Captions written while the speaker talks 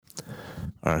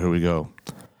All right, here we go.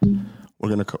 We're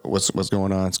gonna what's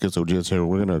going on, Schizo Jits here.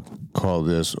 We're gonna call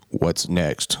this "What's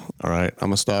Next." All right, I'm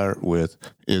gonna start with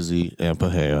Izzy and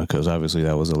Pereira because obviously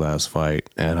that was the last fight,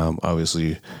 and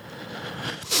obviously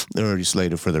they're already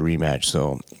slated for the rematch,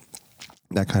 so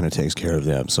that kind of takes care of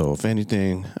them. So if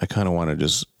anything, I kind of want to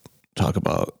just talk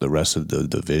about the rest of the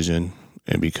division,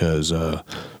 and because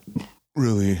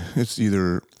really it's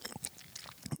either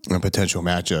potential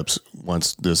matchups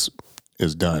once this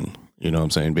is done. You know what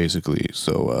I'm saying? Basically.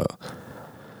 So,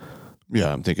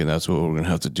 yeah, I'm thinking that's what we're going to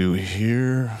have to do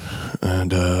here.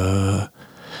 And,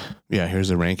 yeah, here's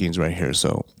the rankings right here.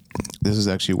 So this is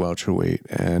actually welterweight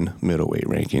and middleweight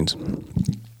rankings.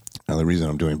 Now, the reason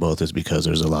I'm doing both is because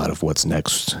there's a lot of what's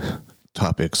next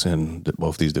topics in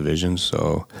both these divisions.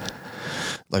 So,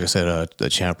 like I said, the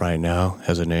champ right now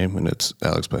has a name, and it's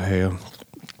Alex Pereira.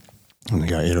 And they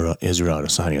got Israel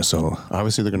Adesanya. So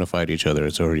obviously they're going to fight each other.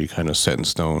 It's already kind of set in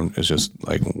stone. It's just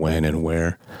like when and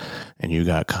where. And you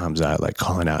got Khamzat like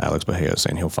calling out Alex Pereira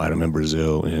saying he'll fight him in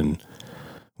Brazil in,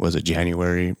 was it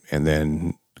January? And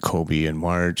then Kobe in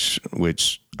March,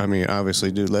 which, I mean,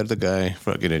 obviously, dude, let the guy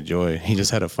fucking enjoy. He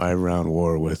just had a 5-round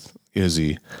war with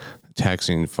Izzy,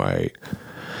 taxing fight.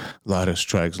 A lot of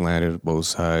strikes landed both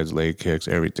sides, leg kicks,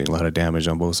 everything. A lot of damage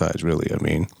on both sides, really. I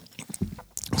mean,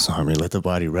 so, I mean, let the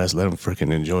body rest. Let him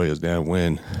freaking enjoy his damn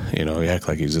win. You know, he act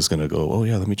like he's just going to go, oh,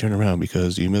 yeah, let me turn around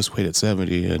because you missed weight at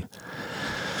 70 and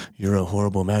you're a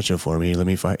horrible matchup for me. Let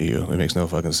me fight you. It makes no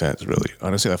fucking sense, really.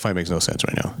 Honestly, that fight makes no sense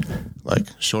right now. Like,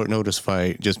 short notice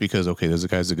fight just because, okay, this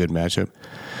guy's a good matchup.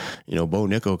 You know, Bo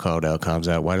Nickel called out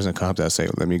Khamzat. Why doesn't Khamzat say,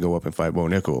 let me go up and fight Bo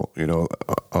Nickel? You know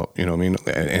what I mean?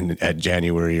 And at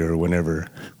January or whenever,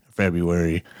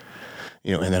 February,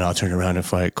 you know, and then I'll turn around and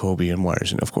fight Kobe in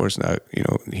March. And of course not, you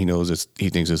know, he knows he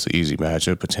thinks it's an easy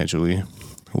matchup potentially,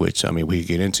 which, I mean, we could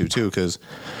get into too, because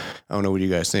I don't know what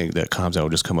you guys think, that Khamzat will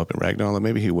just come up and ragdoll him.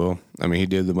 Maybe he will. I mean, he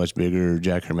did the much bigger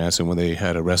Jack Hermanson when they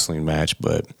had a wrestling match,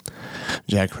 but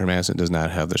Jack Hermanson does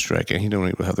not have the striking. He don't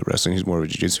even have the wrestling. He's more of a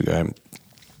jiu-jitsu guy.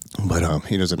 But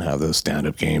he doesn't have the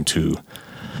stand-up game to,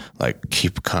 like,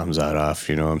 keep Khamzat off,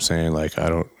 you know what I'm saying? Like,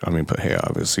 Pereira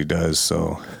obviously does,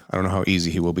 so I don't know how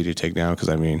easy he will be to take down, because,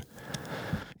 I mean,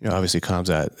 you know, obviously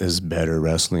Khamzat is better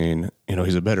wrestling. You know,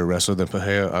 he's a better wrestler than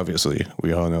Pereira, obviously.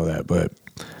 We all know that, but,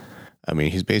 I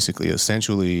mean, he's basically,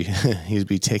 essentially, he's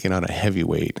be taking on a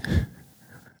heavyweight,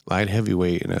 light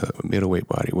heavyweight and a middleweight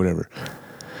body, whatever.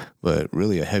 But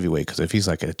really a heavyweight, because if he's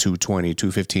like at 220,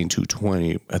 215,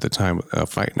 220 at the time of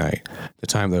fight night, the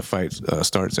time the fight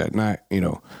starts at night, you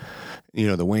know,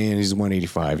 the weigh-in, he's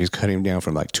 185. He's cutting him down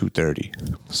from like 230.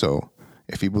 So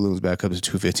if he balloons back up to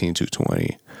 215,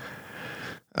 220,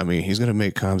 I mean, he's going to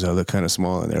make Khamzat look kind of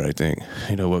small in there, I think.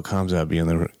 You know, what Khamzat be in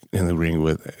the ring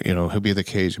with, you know, he'll be in the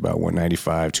cage about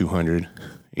 195, 200,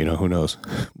 you know, who knows.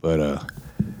 But,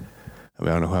 I mean,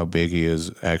 I don't know how big he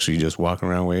is actually just walking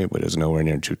around weight, but it's nowhere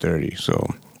near 230. So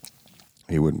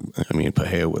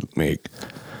Pereira would make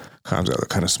Khamzat look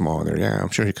kind of small in there. Yeah,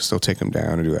 I'm sure he could still take him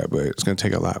down and do that, but it's going to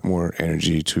take a lot more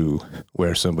energy to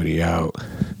wear somebody out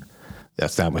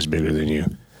that's that much bigger than you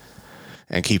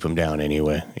and keep him down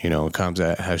anyway. You know,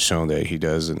 Khamzat has shown that he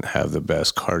doesn't have the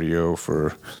best cardio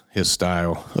for his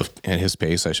style and his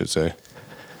pace, I should say.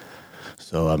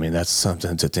 So, I mean, that's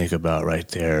something to think about right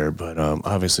there. But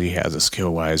obviously, he has a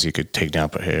skill-wise. He could take down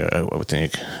Pereira, I would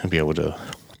think, and be able to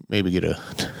maybe get a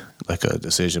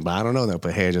decision. But I don't know that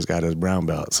Pereira just got his brown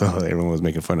belt. So everyone was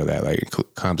making fun of that. Like,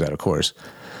 Khamzat, of course.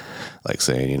 Like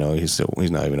saying, you know, he's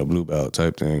not even a blue belt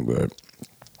type thing. But,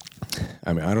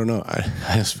 I mean, I don't know.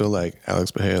 I just feel like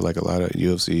Alex Pereira, like a lot of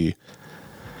UFC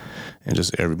and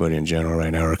just everybody in general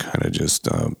right now are kind of just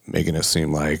making it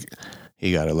seem like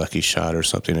he got a lucky shot or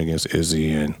something against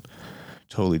Izzy and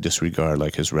totally disregard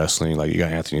like his wrestling. Like you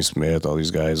got Anthony Smith, all these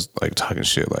guys like talking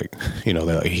shit like, you know,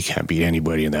 that like, he can't beat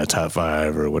anybody in that top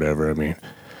 5 or whatever. I mean,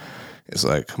 it's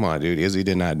like, come on, dude. Izzy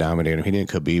did not dominate him. He didn't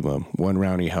Khabib him. One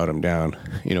round he held him down.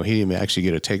 You know, he didn't even actually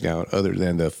get a takedown other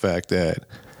than the fact that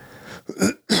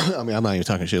I mean, I'm not even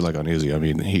talking shit like on Izzy. I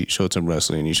mean, he showed some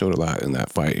wrestling. He showed a lot in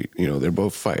that fight. You know, they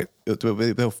both fought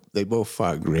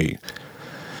great.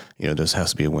 You know, there has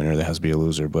to be a winner, there has to be a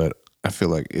loser, but I feel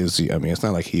like Izzy, I mean, it's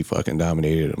not like he fucking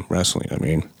dominated him wrestling. I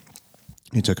mean,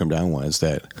 he took him down once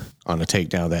that on a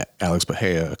takedown that Alex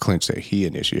Pereira, a clinch that he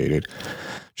initiated,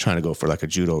 trying to go for like a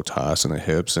judo toss in the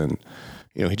hips, and,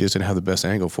 you know, he just didn't have the best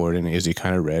angle for it, and Izzy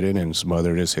kind of read it and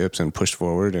smothered his hips and pushed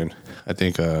forward, and I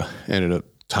think ended up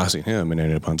tossing him and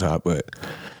ended up on top, and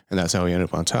that's how he ended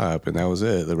up on top, and that was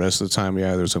it. The rest of the time,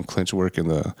 yeah, there was some clinch work in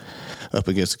the up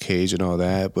against the cage and all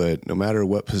that, but no matter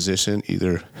what position,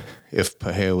 either if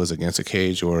Pereira was against a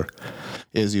cage or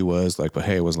Izzy was, like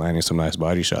Pereira was landing some nice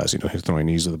body shots. You know, he was throwing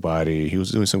knees to the body. He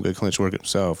was doing some good clinch work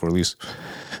himself, or at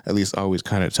least always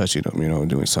kind of touching him, you know,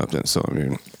 doing something. So, I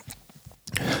mean,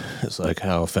 it's like,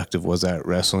 how effective was that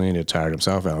wrestling? It tired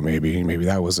himself out. Maybe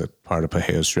that was a part of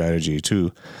Pereira's strategy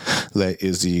to let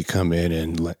Izzy come in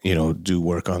and do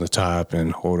work on the top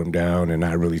and hold him down and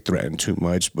not really threaten too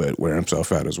much, but wear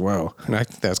himself out as well. And I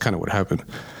think that's kind of what happened.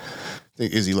 I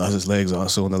think Izzy lost his legs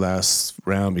also in the last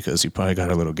round because he probably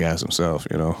got a little gas himself,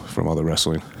 you know, from all the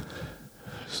wrestling.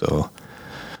 So.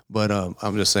 But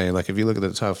I'm just saying, like, if you look at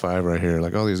the top 5 right here,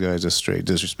 like, all these guys just straight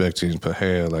disrespecting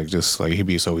Pereira, like, just, like, he'd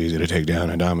be so easy to take down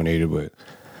and dominated, but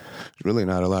there's really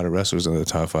not a lot of wrestlers in the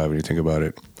top 5 when you think about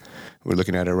it. I'm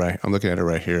looking at it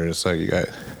right here. It's like you got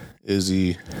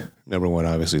Izzy, number 1,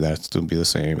 obviously, that's going to be the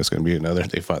same. It's going to be another,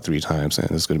 they fought 3 times, and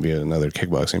it's going to be another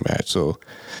kickboxing match, so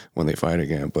when they fight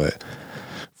again. But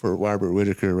for Robert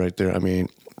Whittaker right there, I mean,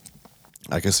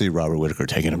 I can see Robert Whittaker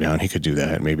taking him down. He could do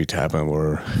that, maybe tap him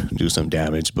or do some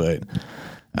damage. But,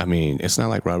 I mean, it's not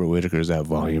like Robert Whittaker is that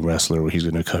volume wrestler where he's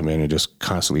going to come in and just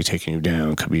constantly taking you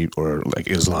down. Khabib or like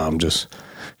Islam, just,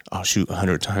 I'll shoot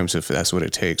 100 times if that's what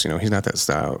it takes. You know, he's not that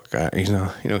style guy. He's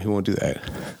not, he won't do that.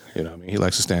 You know, I mean, he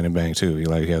likes to stand and bang too.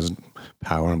 He has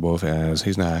power in both hands.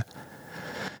 He's not,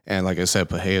 and like I said,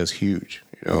 Pereira's huge.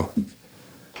 You know,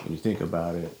 when you think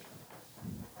about it.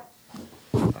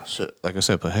 Like I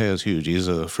said, Pereira's huge. He's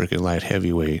a freaking light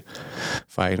heavyweight.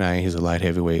 Fight night, he's a light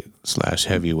heavyweight /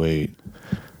 heavyweight.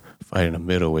 Fighting a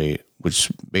middleweight, which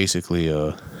basically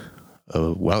a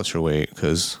welterweight,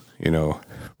 because, you know,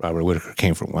 Robert Whittaker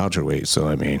came from welterweight. So,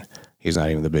 I mean, he's not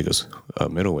even the biggest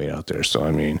middleweight out there. So,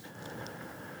 I mean,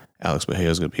 Alex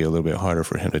Pereira's going to be a little bit harder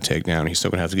for him to take down. He's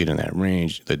still going to have to get in that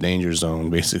range, the danger zone,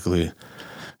 basically,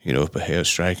 you know, if Pereira's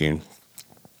striking.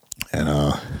 And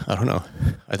I don't know.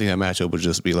 I think that matchup would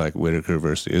just be like Whittaker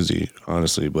versus Izzy,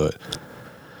 honestly. But,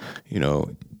 you know,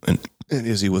 and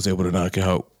Izzy was able to knock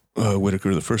out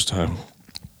Whittaker the first time.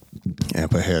 And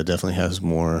Pereira definitely has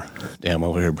more. Damn,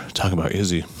 over here talking about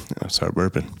Izzy. I start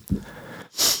burping.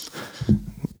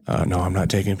 No, I'm not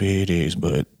taking PEDs,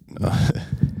 but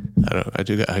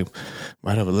I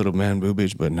might have a little man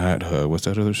boobage, but not, what's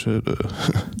that other shit?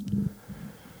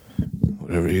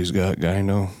 Whatever he's got,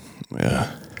 gyno.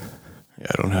 Yeah. Yeah,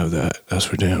 I don't have that. That's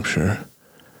for damn sure.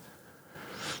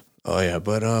 Oh yeah,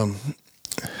 but so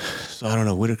I don't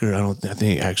know, Whittaker. I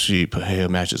think actually Pereira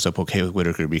matches up okay with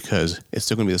Whittaker because it's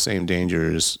still gonna be the same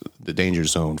the danger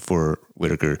zone for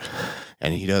Whittaker,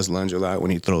 and he does lunge a lot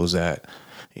when he throws that.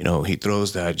 You know, he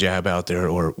throws that jab out there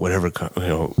or whatever, you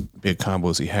know, big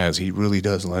combos he has. He really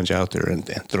does lunge out there and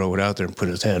throw it out there and put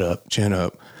his head up, chin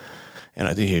up. And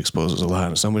I think he exposes a lot.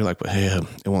 And somebody like Pereira,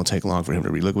 it won't take long for him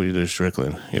to read. Look what he did to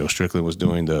Strickland. You know, Strickland was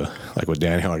doing like what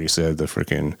Danny Hardy said, the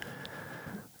freaking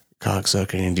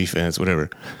cocksucker in defense, whatever.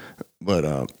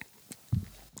 But,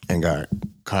 and got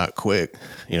caught quick.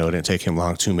 You know, it didn't take him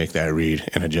long to make that read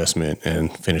and adjustment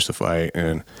and finish the fight.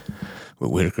 And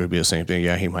with Whittaker, it'd be the same thing.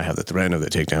 Yeah, he might have the threat of the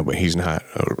takedown, but he's not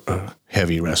a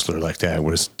heavy wrestler like that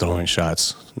where he's throwing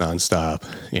shots nonstop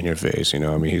in your face. You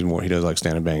know, I mean, he does like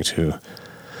stand and bang too.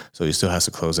 So he still has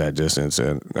to close that distance,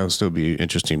 and that would still be an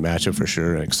interesting matchup for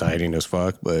sure, exciting as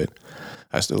fuck, but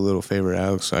I still a little favor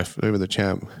Alex. I favor the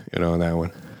champ, you know, on that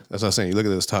one. That's what I'm saying. You look at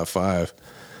this top 5,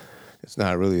 it's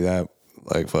not really that,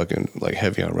 like, fucking, like,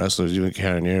 heavy on wrestlers. Even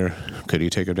Cannonier, could he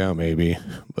take him down? Maybe,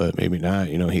 but maybe not.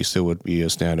 You know, he still would be a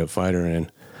stand-up fighter,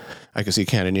 and I could see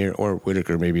Cannonier or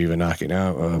Whittaker maybe even knocking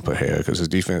out Pereira because his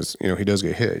defense, you know, he does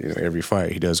get hit. You know, every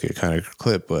fight he does get kind of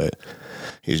clipped, but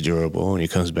he's durable, and he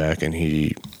comes back and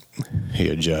he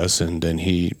adjusts, and then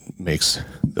he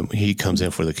comes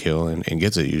in for the kill and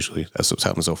gets it usually. That's what's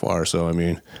happened so far. So, I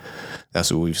mean,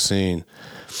 that's what we've seen.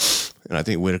 And I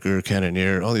think Whittaker,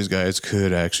 Cannonier, all these guys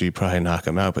could actually probably knock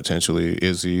him out, potentially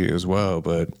Izzy as well,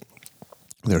 but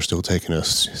they're still taking a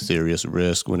serious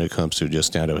risk when it comes to just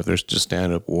stand-up. If there's just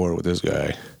stand-up war with this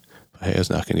guy,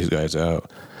 Pereira's knocking these guys out.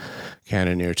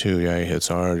 Cannonier too, yeah, he hits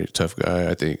hard, he's a tough guy.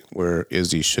 I think where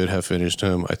Izzy should have finished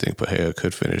him, I think Pereira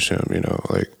could finish him, you know,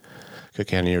 like, could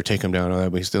Cannonier take him down and all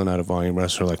that, but he's still not a volume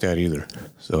wrestler like that either.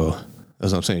 So,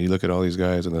 that's what I'm saying. You look at all these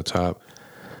guys in the top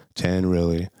 10,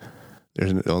 really,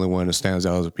 there's the only one that stands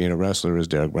out as being a wrestler is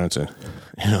Derek Brunson.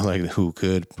 You know, like, who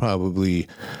could probably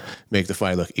make the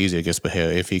fight look easy against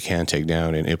Pereira if he can take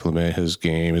down and implement his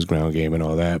game, his ground game and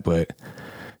all that, but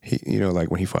he, you know,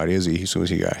 like when he fought Izzy, as soon as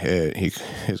he got hit,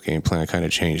 his game plan kind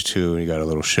of changed too, and he got a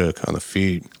little shook on the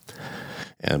feet.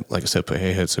 And like I said,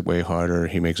 Pereira hits it way harder.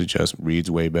 He makes reads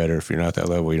way better. If you're not that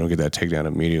level, you don't get that takedown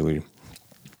immediately.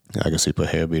 I can see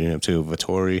Pereira beating him too.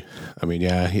 Vettori, I mean,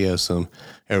 yeah, he has some.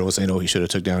 Everyone's saying, oh, he should have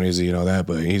took down Izzy and all that,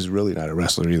 but he's really not a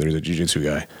wrestler either. He's a jiu-jitsu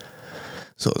guy.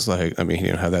 So it's like, I mean, he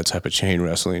don't have that type of chain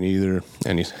wrestling either.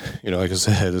 And he's, like I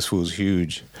said, this fool's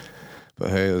huge.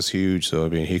 Pereira's huge, so I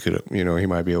mean, he could, he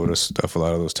might be able to stuff a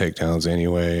lot of those takedowns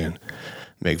anyway and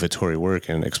make Vettori work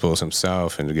and expose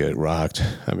himself and to get rocked.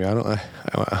 I mean, I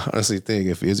honestly think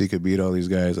if Izzy could beat all these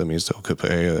guys, I mean, so could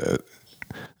Pereira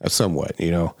somewhat,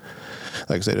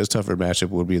 Like I said, his tougher matchup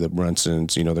would be the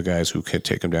Brunsons, the guys who could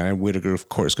take him down. And Whitaker, of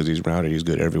course, because he's rounded, he's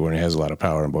good everywhere, and he has a lot of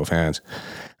power in both hands.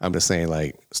 I'm just saying,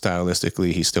 like,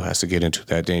 stylistically, he still has to get into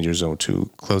that danger zone to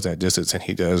close that distance, and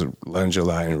he does lunge a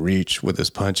lot and reach with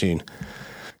his punching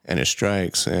and his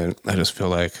strikes. And I just feel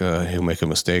like he'll make a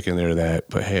mistake in there that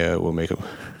Pereira will make him,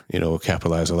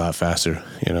 capitalize a lot faster,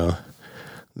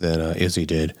 than Izzy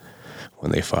did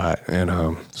when they fought.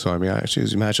 And so, I mean, actually,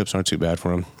 these matchups aren't too bad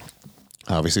for him.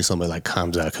 Obviously, somebody like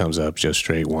Khamzat comes up just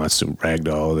straight, wants to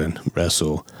ragdoll and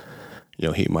wrestle.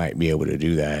 He might be able to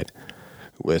do that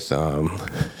with,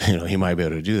 he might be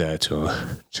able to do that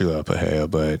to Pereira,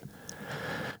 but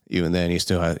even then, he's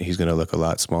going to look a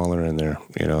lot smaller in there,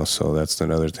 so that's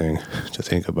another thing to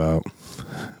think about.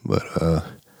 But,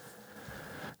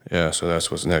 yeah, so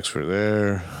that's what's next for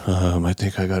there. I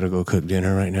think I got to go cook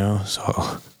dinner right now, so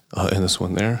I'll end this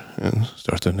one there and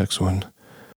start the next one.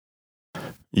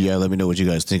 Yeah, let me know what you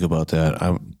guys think about that.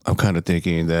 I'm kind of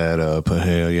thinking that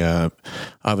Pereira,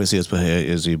 obviously it's Pereira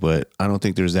Izzy, but I don't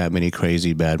think there's that many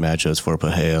crazy bad matchups for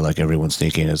Pereira like everyone's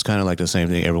thinking. It's kind of like the same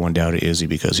thing. Everyone doubted Izzy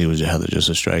because he was just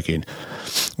a striking.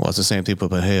 Well, it's the same thing for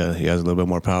Pereira. He has a little bit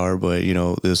more power, but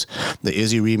the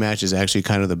Izzy rematch is actually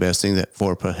kind of the best thing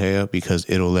for Pereira because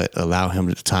it'll allow him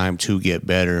the time to get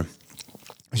better.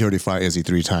 He already fought Izzy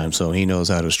 3 times, so he knows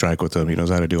how to strike with him. He knows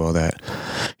how to do all that.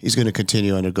 He's going to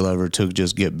continue under Glover to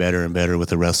just get better and better with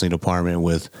the wrestling department,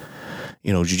 with,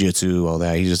 jiu-jitsu, all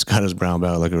that. He just got his brown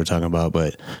belt like we were talking about,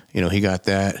 but, he got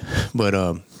that.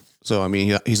 But, so, I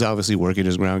mean, he's obviously working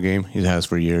his ground game. He has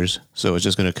for years. So it's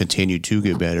just going to continue to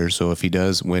get better. So if he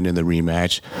does win in the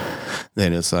rematch,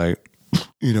 then it's like,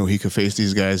 he could face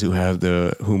these guys who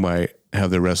might have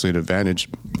the wrestling advantage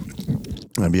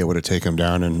and be able to take him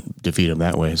down and defeat him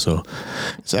that way. So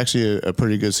it's actually a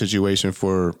pretty good situation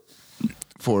for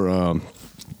Pereira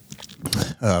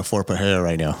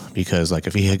right now, because like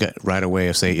if he had got right away,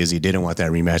 if say Izzy didn't want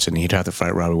that rematch and he'd have to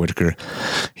fight Robert Whitaker,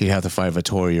 he'd have to fight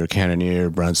Vettori or Cannonier,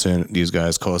 Brunson, these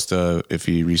guys, Costa, if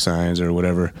he resigns or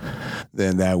whatever,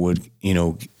 then that would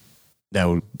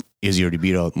Izzy already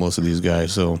beat out most of these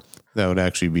guys. So that would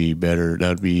actually be better. That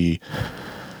would be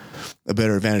a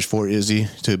better advantage for Izzy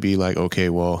to be like, okay,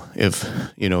 well, if,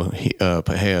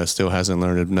 Pereira still hasn't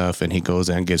learned enough and he goes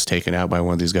and gets taken out by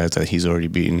one of these guys that he's already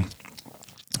beaten,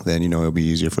 then, it'll be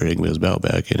easier for him to get his belt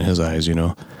back in his eyes,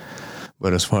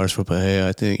 But as far as for Pereira,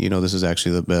 I think, this is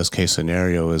actually the best case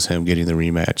scenario is him getting the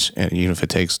rematch. And even if it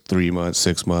takes 3 months,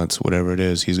 6 months, whatever it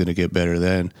is, he's going to get better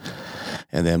then.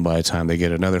 And then by the time they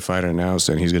get another fighter announced,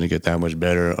 then he's going to get that much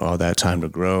better, all that time to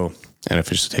grow. And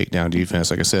if it's takedown defense,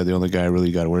 like I said, the only guy I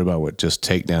really got to worry about with just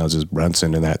takedowns is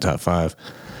Brunson in that top 5.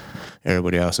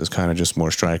 Everybody else is kind of just more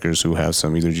strikers who have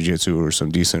some either jiu-jitsu or some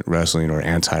decent wrestling or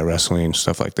anti-wrestling,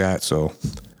 stuff like that. So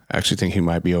I actually think he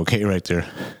might be okay right there.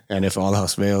 And if all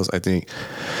else fails, I think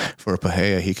for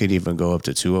Pereira, he could even go up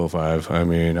to 205. I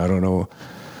mean, I don't know.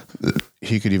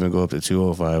 He could even go up to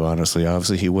 205, honestly.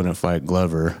 Obviously, he wouldn't fight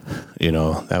Glover.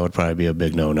 That would probably be a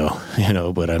big no-no,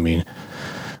 But, I mean,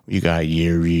 you got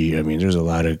Yuri. I mean, there's a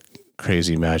lot of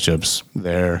crazy matchups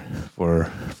there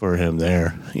for him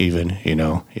there, even,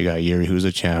 You got Yuri, who's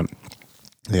a champ.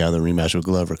 They have the rematch with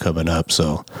Glover coming up,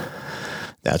 so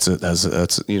that's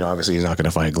obviously he's not going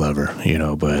to fight Glover,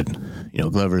 but,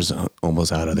 Glover's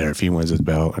almost out of there. If he wins his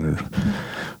belt and,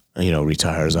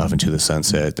 retires off into the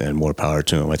sunset, and more power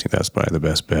to him. I think that's probably the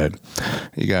best bet.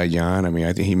 You got Jan. I mean,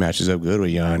 I think he matches up good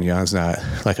with Jan. Jan's not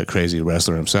like a crazy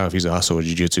wrestler himself. He's also a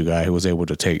jiu-jitsu guy who was able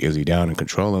to take Izzy down and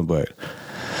control him, but,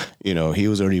 he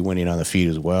was already winning on the feet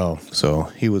as well. So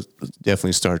he would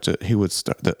definitely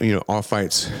all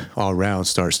fights, all rounds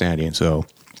start standing. So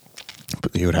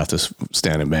he would have to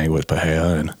stand and bang with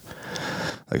Pereira. And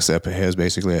like I said, Pereira is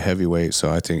basically a heavyweight,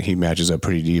 so I think he matches up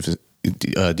pretty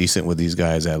decent with these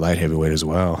guys at light heavyweight as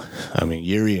well. I mean,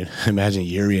 imagine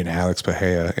Yuri and Alex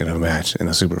Pereira in a match, in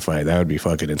a super fight. That would be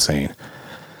fucking insane.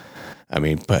 I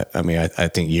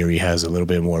think Yuri has a little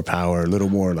bit more power, a little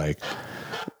more like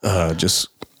just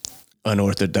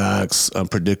unorthodox,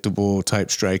 unpredictable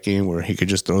type striking where he could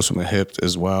just throw from the hip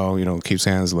as well, keeps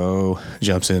hands low,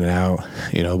 jumps in and out,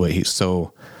 but he's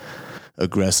so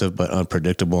aggressive but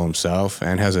unpredictable himself,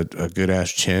 and has a good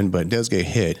ass chin, but does get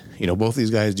hit. You know, both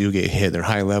these guys do get hit. They're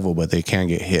high level, but they can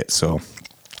get hit. So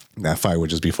that fight would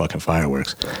just be fucking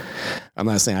fireworks. I'm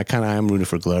not saying I kind of am rooting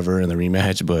for Glover in the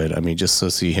rematch, but I mean, just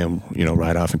to see him, you know,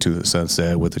 ride off into the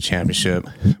sunset with the championship.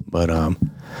 But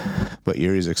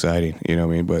Yuri's exciting, you know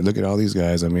what I mean? But look at all these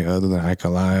guys. I mean, other than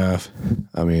Ankalaev,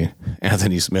 I mean,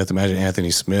 Anthony Smith. Imagine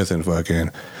Anthony Smith and fucking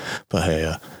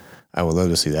Pereira. I would love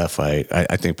to see that fight.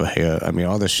 I think Pereira, I mean,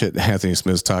 all the shit that Anthony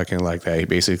Smith's talking like that, he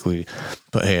basically,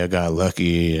 Pereira got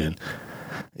lucky and,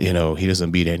 you know, he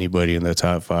doesn't beat anybody in the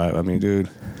top 5. I mean, dude,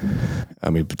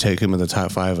 take him in the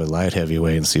top 5 at light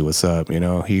heavyweight and see what's up. You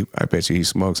know, I bet you he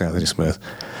smokes Anthony Smith.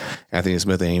 Anthony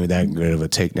Smith ain't even that good of a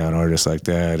takedown artist like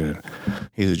that. And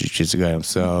he's a jiu-jitsu guy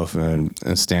himself and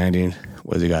standing.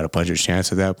 Was he got a puncher's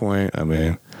chance at that point? I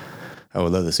mean, I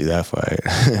would love to see that fight.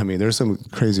 I mean, there's some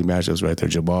crazy matchups right there.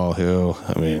 Jabal Hill.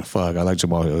 I mean, fuck, I like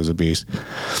Jabal Hill as a beast.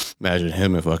 Imagine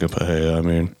him and fucking Pereira. I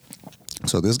mean,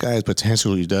 so this guy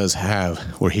potentially does have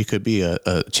where he could be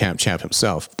a champ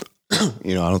himself.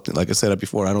 You know, I don't think, like I said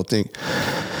before, I don't think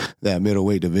that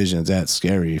middleweight division is that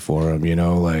scary for him, you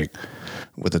know, like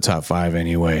with the top 5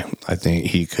 anyway. I think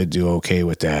he could do okay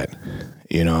with that.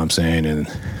 You know what I'm saying? And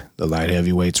the light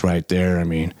heavyweights right there. I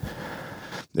mean,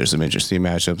 there's some interesting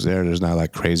matchups there. There's not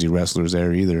like crazy wrestlers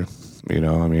there either. You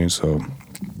know what I mean? So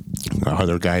are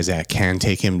there guys that can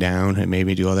take him down and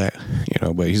maybe do all that? You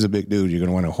know, but he's a big dude. You're going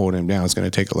to want to hold him down. It's going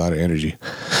to take a lot of energy.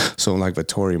 So like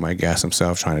Vettori might gas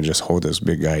himself trying to just hold this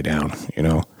big guy down, you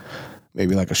know?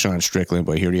 Maybe like a Sean Strickland,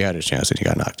 but he already had his chance and he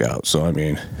got knocked out. So, I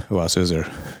mean, who else is there?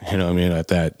 You know what I mean? At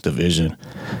that division.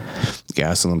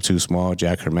 Gastelum too small.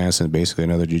 Jack Hermanson, basically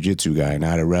another jiu-jitsu guy,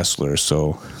 not a wrestler.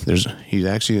 So he's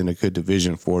actually in a good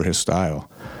division for his style.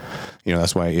 You know,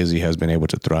 that's why Izzy has been able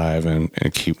to thrive and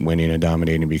keep winning and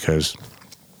dominating, because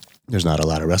there's not a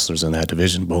lot of wrestlers in that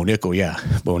division. Bo Nickel, yeah.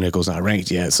 Bo Nickel's not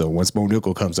ranked yet. So once Bo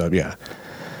Nickel comes up, yeah.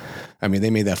 I mean, they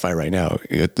made that fight right now.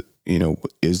 You know,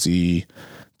 Izzy,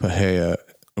 Pereira,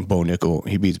 Bo Nickel,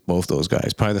 he beats both those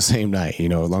guys probably the same night. You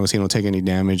know, as long as he don't take any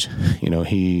damage, you know,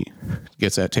 he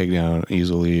gets that takedown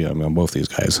easily. I mean, on both these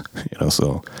guys, you know,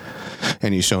 so,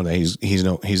 and he's shown that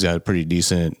he's got a pretty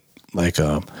decent, like,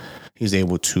 he's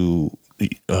able to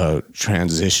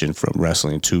transition from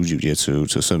wrestling to jiu-jitsu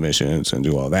to submissions and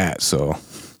do all that. So,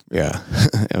 yeah,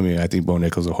 I mean, I think Bo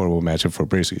Nickel's a horrible matchup for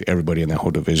basically everybody in that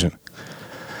whole division.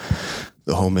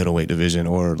 The whole middleweight division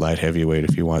or light heavyweight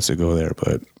if he wants to go there,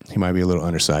 but he might be a little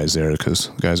undersized there because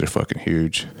guys are fucking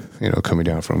huge, you know, coming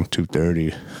down from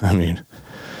 230. I mean,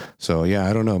 so yeah,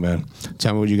 I don't know, man.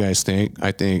 Tell me what you guys think.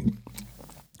 I think,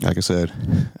 like I said,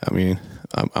 I mean,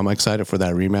 I'm excited for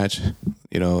that rematch,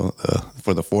 you know,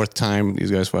 for the 4th time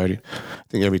these guys fighting. I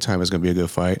think every time it's going to be a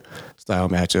good fight, style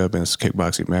matchup, and it's a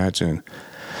kickboxing match. And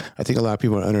I think a lot of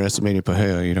people are underestimating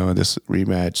Pereira. You know, this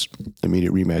rematch,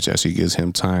 immediate rematch, actually gives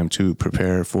him time to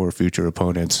prepare for future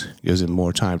opponents, gives him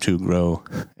more time to grow.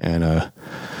 And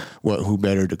who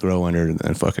better to grow under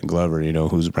than fucking Glover, you know,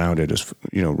 who's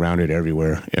rounded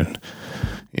everywhere. And,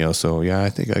 you know, so yeah, I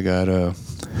think I got,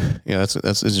 yeah,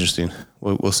 that's interesting.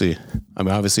 We'll see. I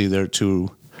mean, obviously they're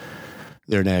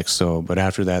next. So, but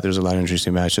after that, there's a lot of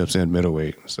interesting matchups in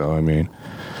middleweight. So, I mean,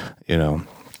 you know,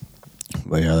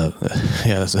 but yeah,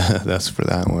 that's for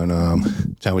that one.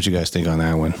 Tell me what you guys think on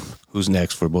that one. Who's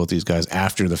next for both these guys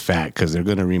after the fact? Because they're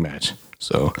going to rematch.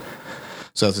 So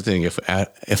that's the thing. If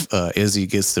Izzy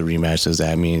gets the rematch, does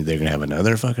that mean they're going to have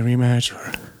another fucking rematch?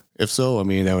 Or if so, I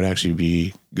mean, that would actually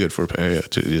be good for Pereira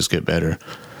to just get better.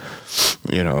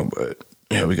 You know, but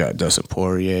yeah, we got Dustin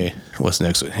Poirier. What's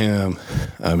next with him?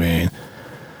 I mean,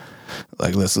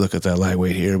 like, let's look at that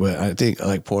lightweight here. But I think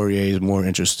like Poirier is more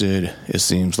interested, it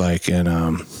seems like, in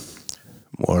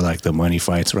more like the money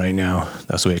fights right now.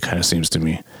 That's the way it kind of seems to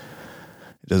me.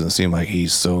 It doesn't seem like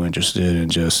he's so interested in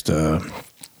just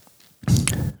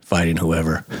fighting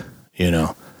whoever, you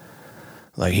know.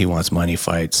 Like, he wants money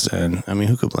fights. And, I mean,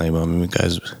 who could blame him? I mean,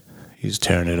 guys, he's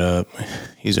tearing it up.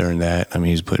 He's earned that. I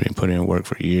mean, he's putting in work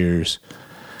for years.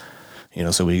 You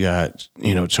know, so we got,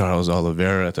 you know, Charles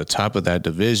Oliveira at the top of that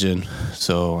division.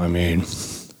 So, I mean,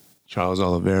 Charles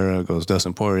Oliveira goes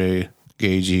Dustin Poirier,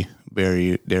 Gaethje,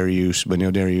 Beneil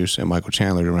Dariush, and Michael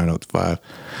Chandler to round out the 5.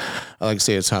 I like to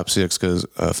say it's top 6 because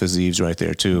Fiziv's right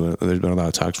there, too. There's been a lot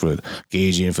of talks with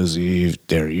Gaethje and Fiziv,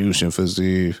 Dariush and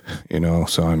Fiziv, you know.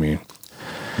 So, I mean,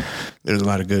 there's a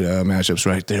lot of good matchups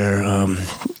right there.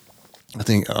 I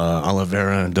think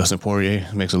Oliveira and Dustin Poirier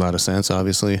makes a lot of sense,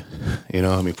 obviously. You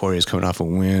know, I mean, Poirier's coming off a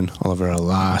win, Oliveira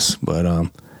lost, but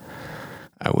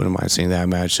I wouldn't mind seeing that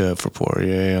matchup for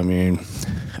Poirier. I mean,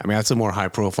 I mean, that's a more high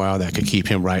profile that could keep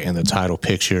him right in the title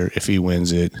picture if he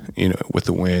wins it, with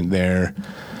the win there.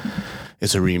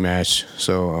 It's a rematch.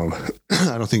 So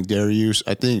I don't think Dariush,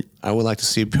 I think I would like to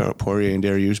see Poirier and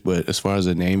Dariush, but as far as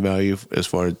the name value, as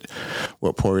far as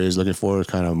what Poirier is looking for, is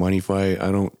kind of a money fight.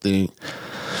 I don't think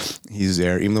he's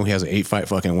there, even though he has an 8-fight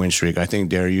fucking win streak. I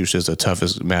think Dariush is the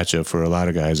toughest matchup for a lot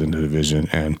of guys in the division.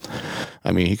 And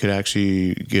I mean, he could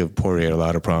actually give Poirier a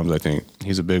lot of problems. I think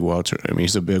he's a big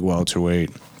he's a big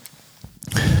welterweight.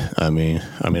 I mean,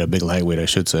 a big lightweight, I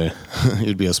should say.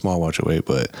 He'd be a small welterweight,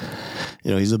 but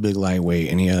he's a big lightweight,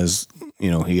 and he has,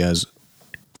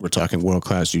 we're talking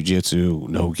world-class jiu-jitsu,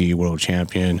 no-gi world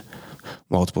champion,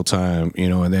 multiple time,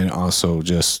 and then also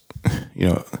just,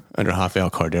 under Rafael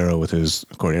Cordeiro with his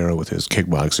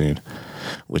kickboxing,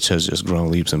 which has just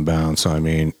grown leaps and bounds. So, I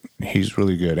mean, he's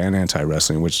really good, and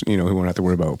anti-wrestling, which, he won't have to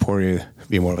worry about Poirier,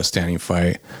 be more of a standing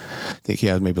fight. I think he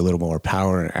has maybe a little more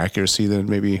power and accuracy than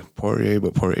maybe Poirier,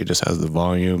 but Poirier just has the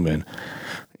volume and,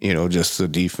 just the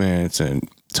defense and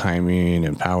timing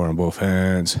and power on both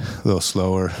hands, a little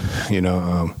slower,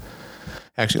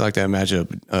 actually like that matchup.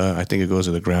 I think it goes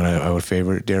to the ground. I would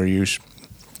favor Dariush,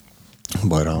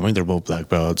 but I mean, they're both black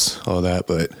belts, all that,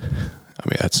 but I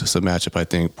mean, that's just a matchup. I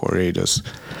think Poirier just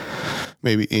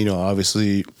maybe,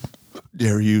 obviously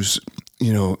Dariush,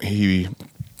 he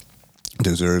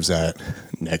deserves that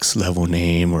next level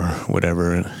name or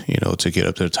whatever, to get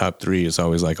up to the top 3. It's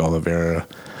always like Oliveira,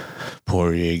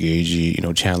 Poirier,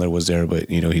 Gaethje, Chandler was there, but,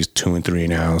 he's 2-3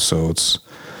 now. So it's,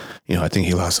 I think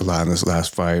he lost a lot in this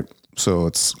last fight. So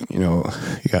it's, you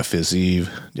got Fiziev,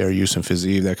 Dariush and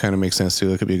Fiziev. That kind of makes sense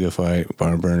too. It could be a good fight,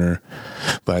 barn burner.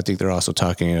 But I think they're also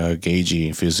talking Gaethje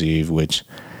and Fiziev, which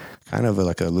kind of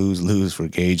like a lose-lose for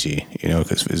Gaethje,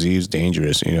 because Fiziev's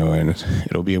dangerous, and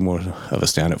it'll be more of a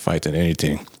stand-up fight than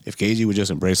anything. If Gaethje would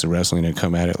just embrace the wrestling and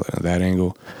come at it at that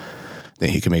angle, then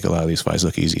he can make a lot of these fights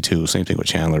look easy too. Same thing with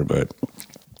Chandler, but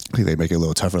I think they make it a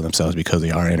little tougher for themselves because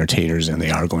they are entertainers and they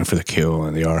are going for the kill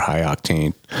and they are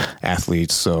high-octane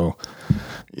athletes. So,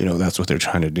 that's what they're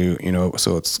trying to do,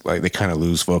 So it's like they kind of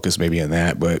lose focus maybe in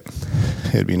that, but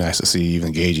it'd be nice to see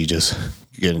even Gaethje just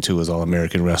get into his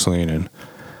All-American wrestling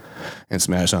and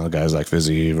smash on the guys like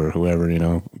Fiziev or whoever,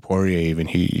 Poirier even,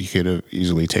 he could have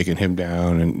easily taken him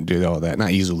down and did all that. Not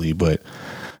easily, but,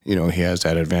 he has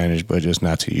that advantage, but just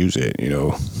not to use it,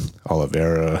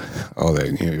 Oliveira, all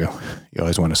that, you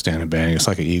always want to stand and bang. It's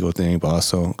like an ego thing, but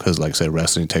also, because like I said,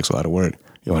 wrestling takes a lot of work.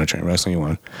 You want to train wrestling, you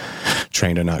want to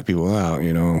train to knock people out,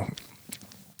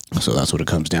 So that's what it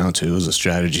comes down to, is a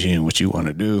strategy and what you want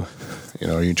to do.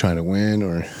 Are you trying to win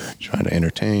or trying to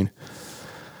entertain?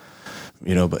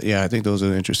 But yeah, I think those are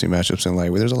the interesting matchups in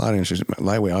lightweight. There's a lot of interesting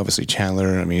lightweight. Obviously,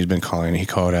 Chandler. I mean, he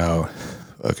called out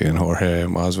fucking Jorge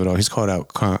Masvidal. He's called out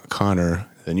Conor.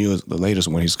 The latest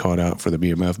one he's called out for the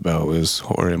BMF belt is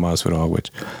Jorge Masvidal,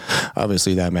 which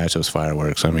obviously that matchup's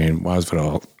fireworks. I mean,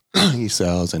 Masvidal, he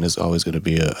sells, and it's always going to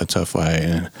be a tough fight.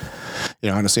 And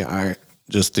honestly, I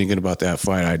just thinking about that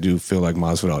fight, I do feel like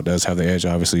Masvidal does have the edge.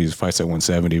 Obviously, he fights at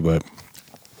 170, but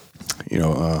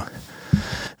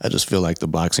I just feel like the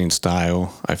boxing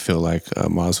style, I feel like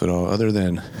Masvidal, other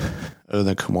than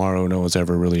Kamaru, no one's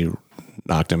ever really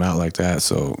knocked him out like that.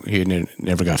 So he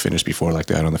never got finished before like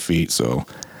that on the feet. So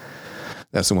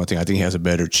that's the one thing. I think he has a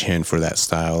better chin for that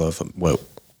style of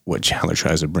what Chandler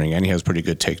tries to bring. And he has pretty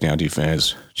good takedown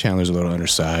defense. Chandler's a little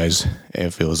undersized.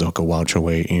 It feels like a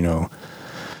welterweight,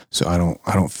 So I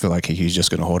don't feel like he's just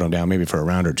going to hold him down maybe for a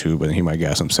round or two, but he might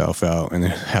gas himself out and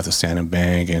then have to stand and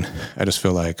bang. And I just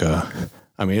feel like,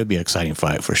 it'd be an exciting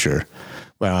fight for sure.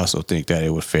 But I also think that it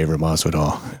would favor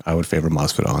Masvidal. I would favor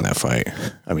Masvidal in that fight.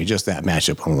 I mean, just that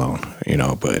matchup alone,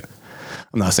 but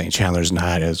I'm not saying Chandler's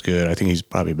not as good. I think he's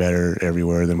probably better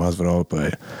everywhere than Masvidal,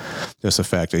 but just the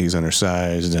fact that he's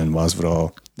undersized and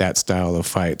Masvidal, that style of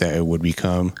fight that it would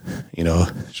become,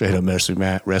 straight up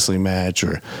wrestling match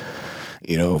or,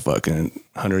 fucking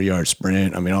 100-yard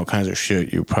sprint. I mean, all kinds of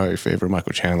shit. You probably favor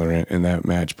Michael Chandler in that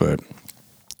match, but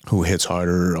who hits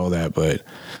harder, all that. But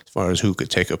as far as who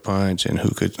could take a punch and who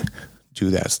could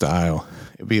do that style,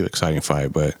 it'd be an exciting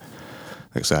fight. But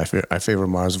like I said, I favor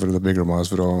Masvidal, the bigger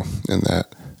Masvidal in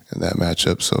that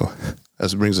matchup. So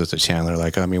that brings us to Chandler.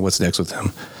 Like, I mean, what's next with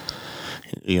him?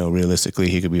 Realistically,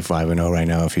 he could be 5-0 right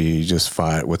now if he just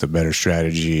fought with a better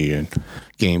strategy and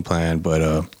game plan.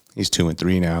 But he's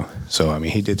 2-3 now. So, I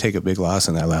mean, he did take a big loss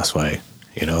in that last fight.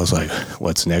 It's like,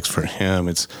 what's next for him?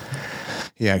 It's,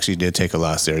 he actually did take a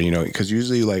loss there, because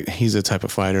usually like he's the type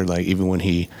of fighter, like even when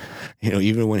he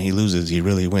loses, he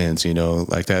really wins,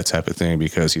 like that type of thing,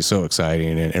 because he's so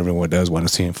exciting and everyone does want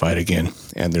to see him fight again.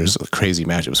 And there's crazy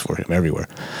matchups for him everywhere.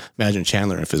 Imagine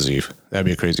Chandler and Fiziev. That'd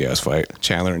be a crazy ass fight.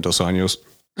 Chandler and Dos Anjos,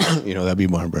 that'd be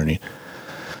barn burning.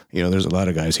 There's a lot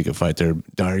of guys he could fight there.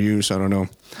 Dariush, I don't know.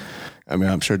 I mean,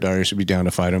 I'm sure Dariush should be down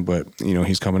to fight him, but,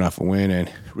 he's coming off a win,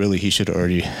 and really he should have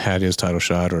already had his title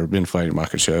shot or been fighting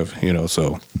Makhachev,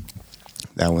 so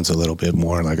that one's a little bit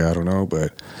more like, I don't know,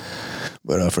 but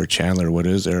for Chandler, what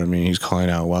is there? I mean, he's calling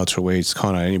out welterweights,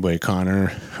 calling out anybody.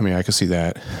 Conor, I mean, I can see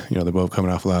that. They're both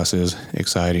coming off losses,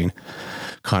 exciting.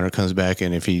 Conor comes back,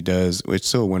 and if he does, it's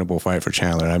still a winnable fight for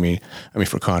Chandler. I mean,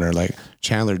 for Conor, like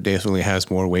Chandler definitely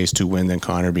has more ways to win than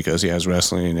Conor because he has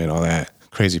wrestling and all that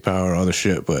crazy power, all the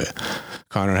shit. But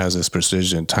Conor has this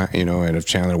precision, and if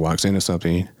Chandler walks into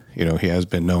something, he has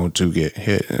been known to get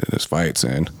hit in his fights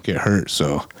and get hurt.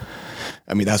 So,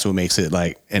 I mean, that's what makes it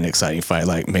like an exciting fight,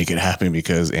 like make it happen,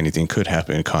 because anything could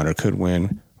happen. Conor could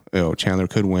win. Chandler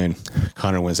could win.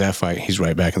 Conor wins that fight. He's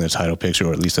right back in the title picture,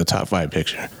 or at least the top 5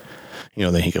 picture.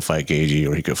 Then he could fight Gaethje,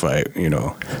 or he could fight,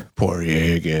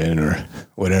 Poirier again, or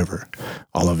whatever.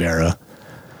 Oliveira,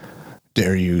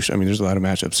 Dariush. I mean, there's a lot of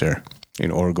matchups there.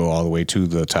 Or go all the way to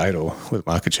the title with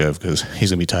Makhachev, because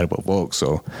he's going to be tied up with Volk.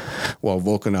 So while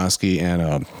Volkanovski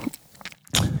and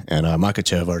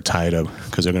Makhachev are tied up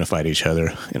because they're going to fight each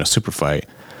other in a super fight,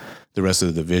 the rest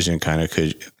of the division kind of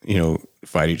could,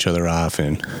 fight each other off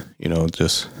and,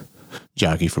 just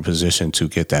jockey for position to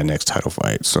get that next title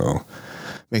fight. So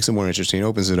makes it more interesting,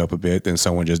 opens it up a bit than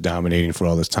someone just dominating for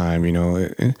all this time.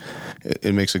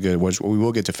 It makes it good. We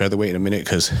will get to featherweight in a minute,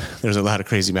 because there's a lot of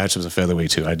crazy matchups in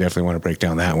featherweight too. I definitely want to break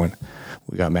down that one.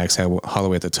 We got Max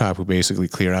Holloway at the top, who basically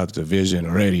cleared out the division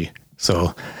already.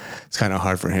 So it's kind of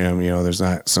hard for him. There's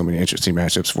not so many interesting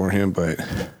matchups for him, but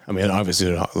I mean, obviously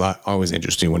there's a lot always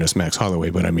interesting when it's Max Holloway,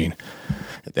 but I mean,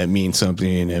 that means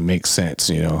something and makes sense,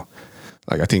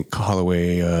 Like, I think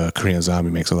Holloway, Korean Zombie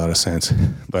makes a lot of sense.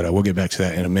 But we'll get back to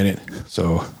that in a minute.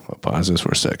 So I'll pause this for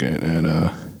a second, and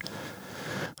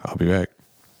I'll be back.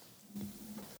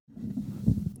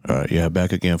 All right, yeah,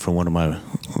 back again from one of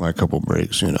my couple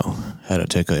breaks, Had to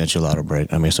take an enchilada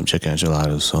break. I made some chicken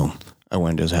enchiladas, so I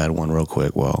went and just had one real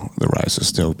quick while the rice is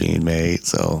still being made.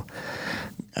 So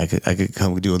I could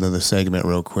come do another segment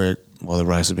real quick while the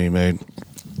rice is being made.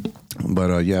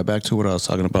 But yeah, back to what I was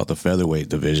talking about, the featherweight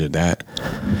division.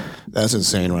 That's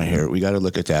insane right here. We got to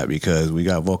look at that, because we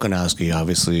got Volkanovski.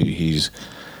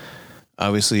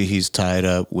 Obviously he's tied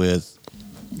up with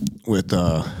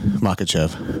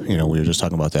Makhachev. We were just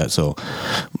talking about that. So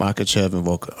Makhachev and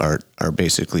Volk are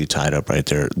basically tied up right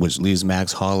there, which leaves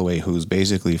Max Holloway, who's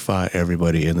basically fought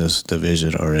everybody in this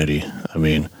division already. I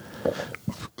mean,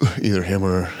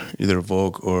 either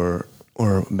Volk or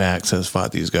Max has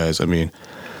fought these guys. I mean,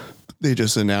 they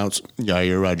just announced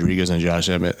Yair Rodriguez and Josh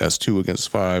Emmett. That's 2 against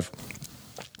 5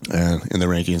 and in the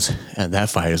rankings. And that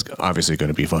fight is obviously going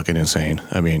to be fucking insane.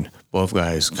 I mean, both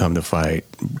guys come to fight,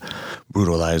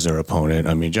 brutalize their opponent.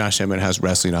 I mean, Josh Emmett has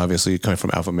wrestling, obviously, coming from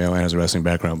alpha male and has a wrestling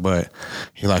background, but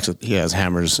he has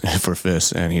hammers for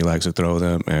fists, and he likes to throw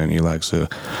them, and he likes to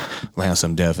land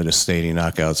some devastating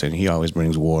knockouts, and he always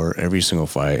brings war. Every single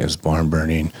fight is barn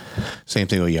burning. Same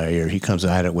thing with Yair. He comes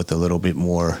at it with a little bit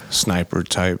more sniper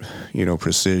type,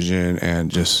 precision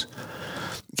and just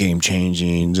game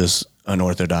changing, just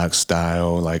unorthodox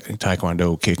style, like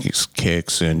Taekwondo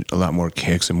kicks and a lot more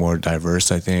kicks and more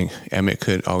diverse, I think. Emmett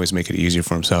could always make it easier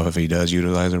for himself if he does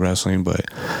utilize the wrestling, but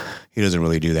he doesn't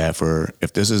really do that.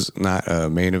 If this is not a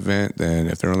main event, then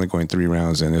if they're only going 3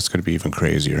 rounds, then it's going to be even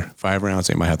crazier. 5 rounds,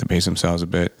 they might have to pace themselves a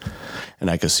bit. And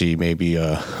I could see maybe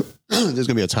there's going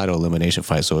to be a title elimination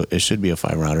fight, so it should be a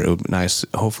 5-rounder. It would be nice.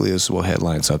 Hopefully this will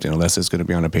headline something, unless it's going to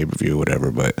be on a pay-per-view or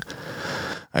whatever, but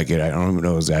I don't even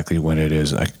know exactly when it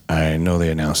is. I know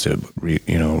they announced it,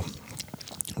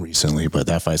 recently, but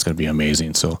that fight's going to be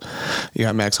amazing. So you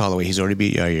got Max Holloway. He's already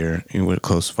beat Yair in a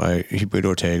close fight. He beat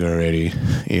Ortega already.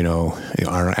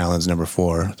 Arnold Allen's number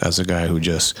 4. That's the guy who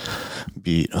just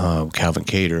beat Calvin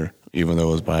Kattar, even though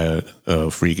it was by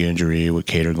a freak injury, with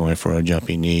Kattar going for a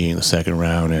jumping knee in the second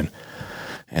round and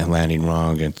landing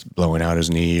wrong and blowing out his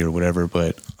knee or whatever.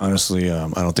 But honestly, I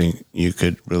don't think you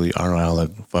could really. Arnold Allen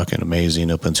looked fucking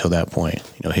amazing up until that point.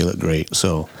 He looked great.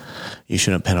 So you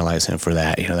shouldn't penalize him for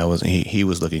that. That wasn't he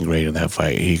was looking great in that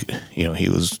fight. He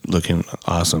was looking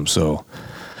awesome. So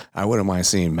I wouldn't mind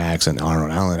seeing Max and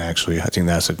Arnold Allen, actually. I think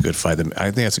that's a good fight.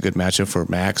 I think that's a good matchup for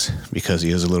Max because he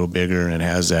is a little bigger and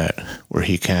has that where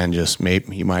he can just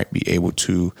he might be able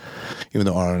to, even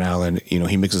though Arnold Allen,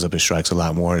 he mixes up his strikes a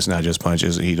lot more. It's not just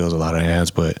punches. He does a lot of hands,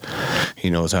 but he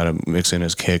knows how to mix in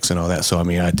his kicks and all that. So,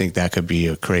 I think that could be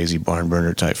a crazy barn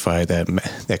burner type fight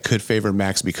that could favor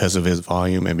Max because of his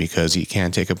volume and because he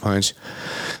can take a punch.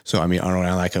 So, Arnold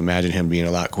Allen, I can imagine him being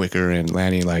a lot quicker and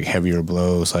landing like heavier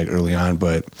blows like early on,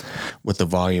 but with the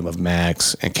volume of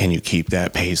Max, and can you keep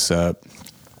that pace up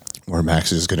where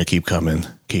Max is going to keep coming?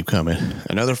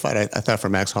 Another fight I thought for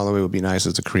Max Holloway would be nice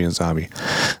is the Korean Zombie.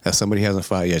 That somebody hasn't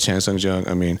fought yet. Chan Sung Jung,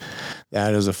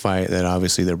 that is a fight that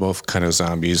obviously they're both kind of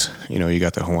zombies. You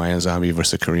got the Hawaiian Zombie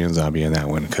versus the Korean Zombie in that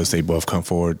one because they both come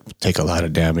forward, take a lot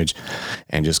of damage,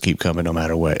 and just keep coming no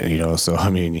matter what. So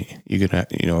you can,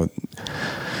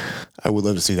 I would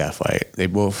love to see that fight. They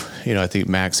both, I think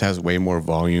Max has way more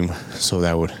volume, so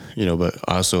that would, but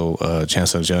also Chan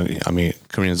Sung Jung,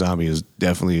 Korean Zombie is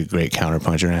definitely a great counter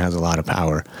puncher and has a lot of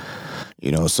power,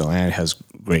 so, and has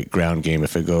great ground game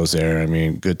if it goes there.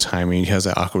 Good timing. He has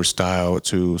that awkward style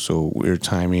too, so weird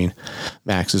timing.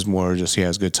 Max is more just, he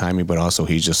has good timing, but also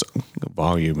he's just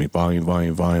volume,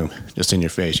 just in your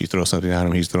face. You throw something at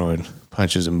him, he's throwing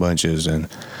punches and bunches and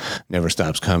never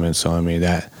stops coming. So,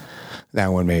 that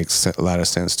one makes a lot of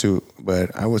sense too.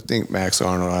 But I would think Max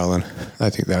Arnold Allen, I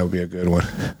think that would be a good one,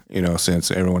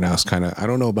 since everyone else kind of, I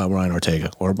don't know about Brian Ortega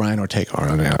Arnold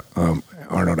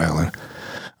Allen.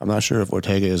 I'm not sure if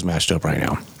Ortega is matched up right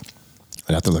now.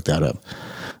 I'd have to look that up.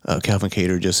 Calvin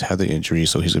Kattar just had the injury,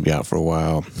 so he's going to be out for a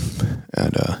while.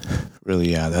 And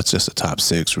really, that's just the top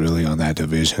 6 really on that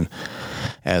division.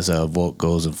 As Volk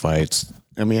goes and fights,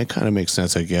 it kind of makes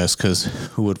sense, I guess, because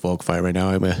who would Volk fight right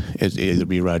now? It'd either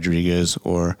be Rodriguez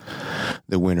or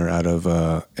the winner out of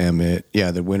Emmett.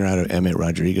 Yeah, the winner out of Emmett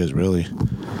Rodriguez, really.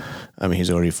 He's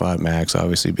already fought Max,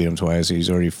 obviously beat him twice. He's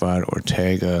already fought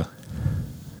Ortega.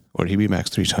 Or did he beat Max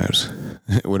 3 times?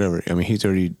 Whatever. He's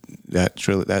already, that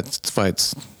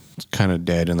fight's kind of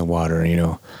dead in the water,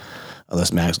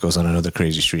 unless Max goes on another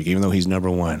crazy streak, even though he's number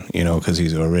 1, because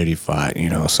he's already fought,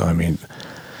 so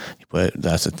but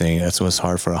that's the thing. That's what's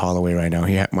hard for Holloway right now.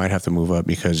 He might have to move up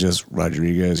because just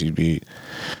Rodriguez, he beat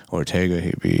Ortega,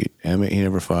 he beat Emmett, he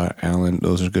never fought Allen.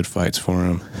 Those are good fights for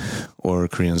him. Or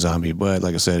Korean Zombie. But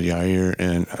like I said, Yair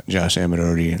and Josh Emmett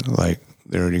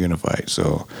they're already going to fight.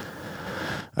 So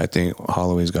I think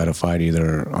Holloway's got to fight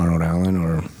either Arnold Allen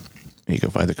or he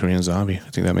could fight the Korean Zombie. I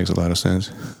think that makes a lot of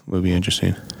sense. Would be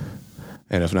interesting.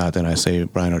 And if not, then I say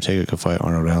Brian Ortega could fight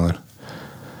Arnold Allen.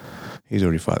 He's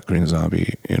already fought Korean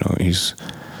Zombie.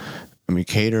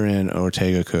 Kattar and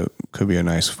Ortega could be a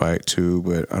nice fight too,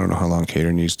 but I don't know how long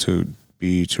Kattar needs to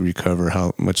be to recover,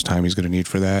 how much time he's going to need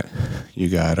for that. You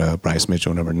got Bryce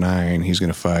Mitchell, number 9. He's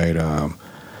going to fight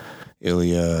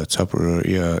Ilya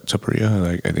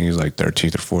Topuria. I think he's like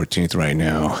 13th or 14th right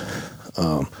now.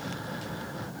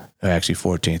 Actually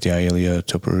 14th. Yeah, Ilya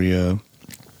Topuria.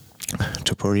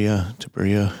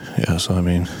 Yeah, so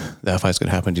that fight's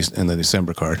gonna happen in the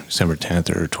December card, December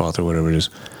 10th or 12th or whatever it is.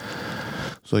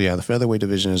 So yeah, the featherweight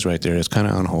division is right there. It's kind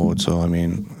of on hold. So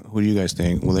who do you guys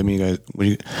think? Well, let me guys.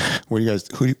 What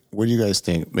do you guys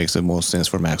think makes the most sense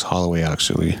for Max Holloway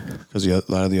actually? Because a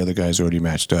lot of the other guys are already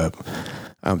matched up.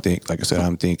 I'm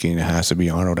thinking it has to be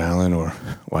Arnold Allen or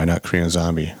why not Korean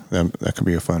Zombie? That could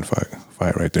be a fun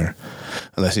fight right there.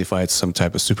 Unless he fights some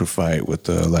type of super fight with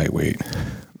the lightweight.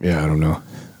 Yeah, I don't know.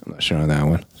 I'm not sure on that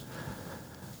one.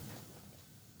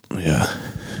 Yeah.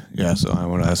 So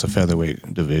that's a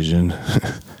featherweight division.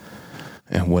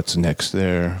 And what's next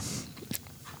there?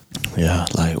 Yeah,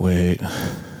 lightweight.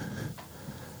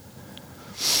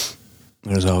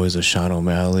 There's always a Sean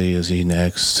O'Malley. Is he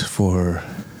next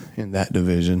in that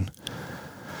division?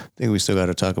 I think we still got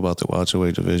to talk about the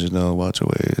welterweight division, though.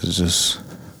 Welterweight is just,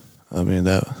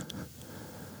 that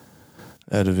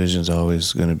division's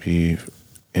always going to be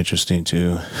interesting,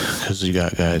 too, because you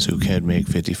got guys who can make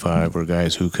 55 or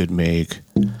guys who could make,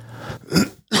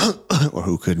 or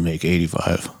who could make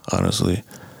 85, honestly.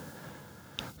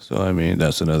 So,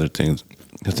 that's another thing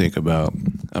to think about.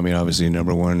 Obviously,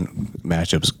 number 1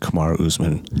 matchup's Kamaru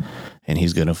Usman, and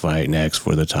he's going to fight next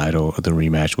for the title, the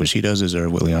rematch, which he does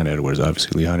deserve with Leon Edwards.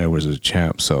 Obviously, Leon Edwards is a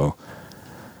champ, so,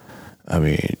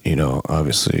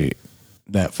 obviously,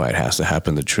 that fight has to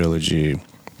happen, the trilogy.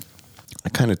 I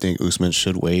kind of think Usman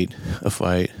should wait a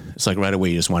fight. It's like right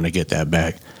away you just want to get that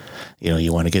back.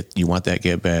 You want that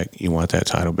get back. You want that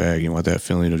title back. You want that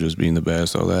feeling of just being the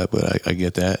best, all that. But I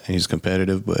get that. And he's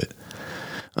competitive. But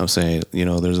I'm saying,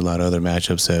 there's a lot of other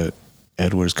matchups that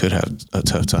Edwards could have a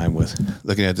tough time with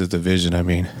looking at the division. I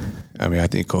mean, I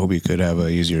think Colby could have an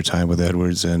easier time with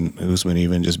Edwards and Usman,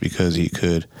 even just because he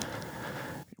could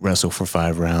wrestle for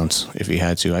 5 rounds if he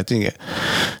had to. I think,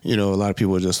 a lot of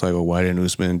people are just like, well, why didn't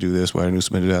Usman do this? Why didn't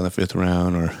Usman do that in the 5th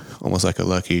round? Or almost like a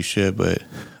lucky shit. But,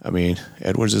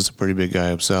 Edwards is a pretty big guy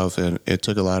himself, and it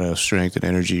took a lot of strength and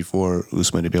energy for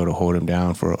Usman to be able to hold him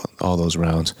down for all those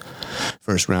rounds.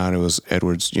 First round, it was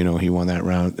Edwards, he won that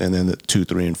round. And then the 2,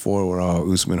 3, and 4 were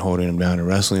all Usman holding him down and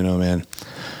wrestling him,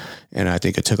 And I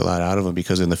think it took a lot out of him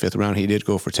because in the 5th round, he did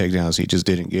go for takedowns. He just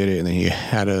didn't get it. And then he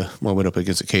had a moment up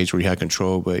against the cage where he had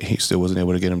control, but he still wasn't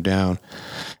able to get him down.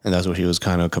 And that's what he was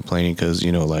kind of complaining because,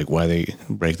 why they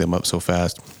break them up so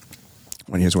fast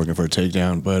when he was working for a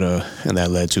takedown. But, and that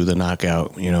led to the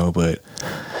knockout, But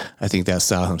I think that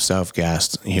style himself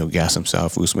gassed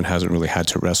himself. Usman hasn't really had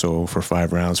to wrestle for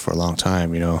 5 rounds for a long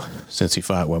time, since he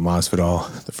fought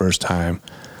Masvidal the first time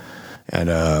and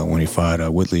when he fought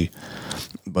Woodley.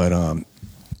 But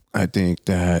I think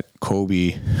that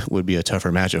Colby would be a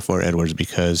tougher matchup for Edwards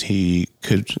because he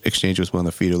could exchange with on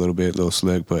the feet a little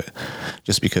slick, but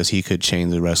just because he could chain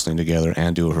the wrestling together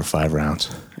and do it for 5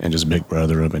 rounds and just big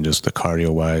brother him and just the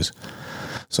cardio wise.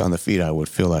 So on the feet, I would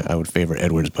feel like I would favor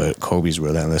Edwards, but Colby's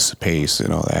relentless pace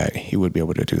and all that, he would be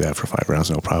able to do that for 5 rounds,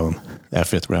 no problem. That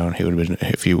 5th round, he would have been,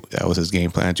 that was his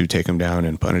game plan, to take him down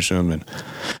and punish him and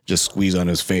just squeeze on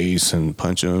his face and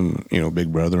punch him,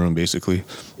 big brother him basically.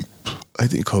 I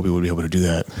think Colby would be able to do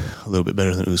that a little bit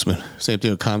better than Usman. Same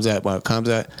thing with Khamzat. But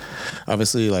Khamzat,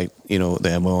 obviously,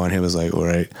 the MO on him is like, all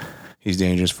right, he's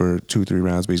dangerous for 2, 3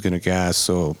 rounds, but he's going to gas.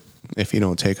 So if you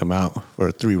don't take him out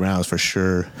for 3 rounds for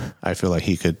sure, I feel like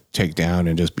he could take down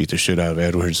and just beat the shit out of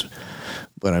Edwards.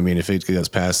 But if it goes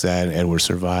past that and Edwards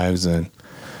survives, then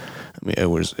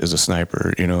Edwards is a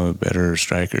sniper, a better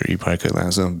striker. He probably could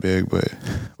land something big,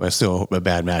 but still a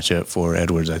bad matchup for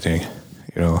Edwards, I think.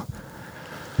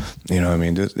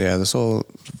 This whole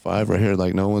 5 right here,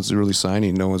 no one's really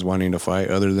signing, no one's wanting to fight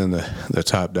other than the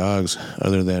top dogs,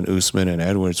 other than Usman and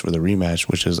Edwards for the rematch,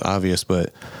 which is obvious.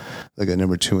 But look at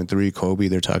number 2 and 3, Colby.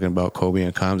 They're talking about Colby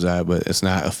and Khamzat, but it's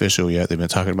not official yet. They've been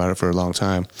talking about it for a long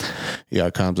time. You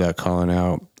got Khamzat calling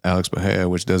out Alex Bahia,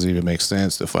 which doesn't even make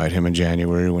sense to fight him in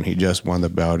January when he just won the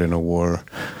bout in a war.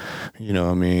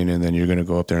 And then you're going to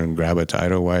go up there and grab a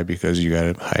title. Why? Because you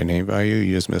got a high name value.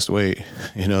 You just missed weight.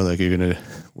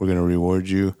 We're going to reward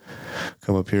you.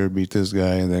 Come up here, beat this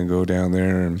guy, and then go down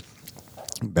there and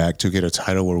back to get a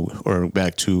title or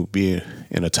back to be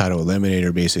in a title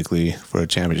eliminator basically for a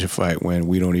championship fight when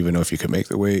we don't even know if you can make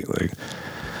the weight.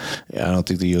 I don't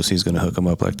think the UFC is going to hook them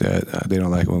up like that. They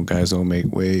don't like when guys don't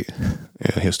make weight,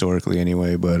 historically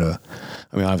anyway. But,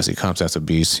 obviously Khamzat's a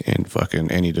beast in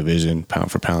fucking any division,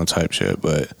 pound for pound type shit.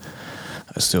 But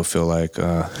I still feel like,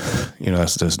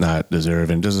 that's does not deserve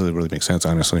and doesn't really make sense,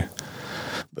 honestly.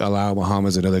 Bilal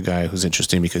Muhammad's another guy who's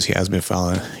interesting because he has been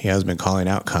calling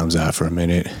out Khamzat for a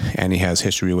minute, and he has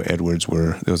history with Edwards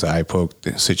where there was an eye poke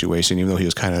situation, even though he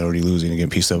was kind of already losing and getting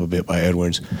pieced up a bit by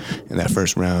Edwards in that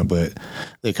first round. But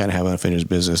they kind of have unfinished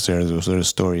business there. There's a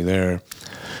story there,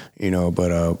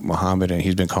 But Muhammad, and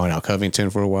he's been calling out Covington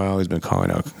for a while. He's been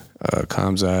calling out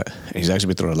Khamzat. And he's actually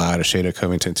been throwing a lot of shade at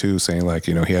Covington too, saying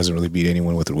he hasn't really beat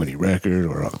anyone with a winning record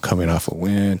or coming off a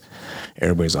win.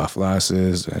 Everybody's off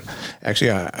losses. And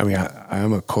actually, I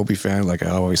am a Colby fan, like I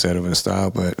always said, of his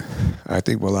style, but I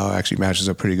think Bilal actually matches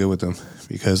up pretty good with him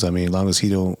because, as long as he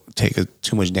don't take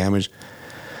too much damage,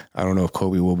 I don't know if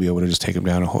Colby will be able to just take him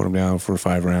down and hold him down for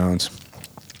 5 rounds.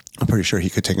 I'm pretty sure he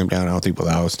could take him down. I don't think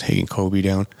Bilal is taking Colby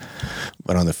down.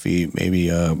 But on the feet, maybe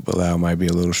Bilal might be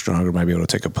a little stronger, might be able to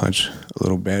take a punch a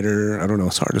little better. I don't know.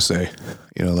 It's hard to say.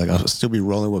 I'll still be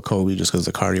rolling with Colby just because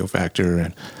the cardio factor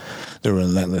and they're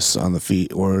relentless on the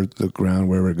feet or the ground,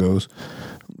 wherever it goes.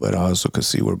 But I also could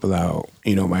see where Bilal,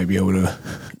 might be able to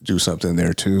do something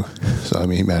there too. So,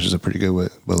 he matches up pretty good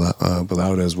with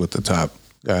Bilal does with the top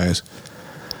guys.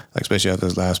 Especially after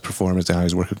his last performance, now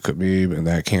he's working with Khabib in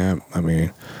that camp.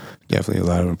 Definitely a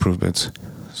lot of improvements.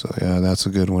 So, yeah, that's a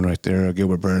good one right there.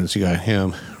 Gilbert Burns, you got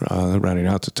him rounding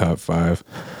out the top 5.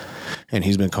 And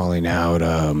he's been calling out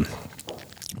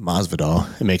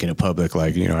Masvidal and making it public.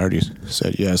 I already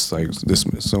said yes, this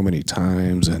so many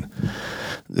times and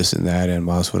this and that. And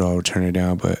Masvidal would turn it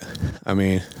down. But,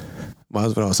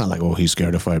 Masvidal, it's not like, he's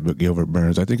scared to fight but Gilbert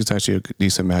Burns. I think it's actually a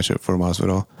decent matchup for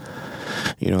Masvidal.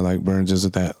 Burns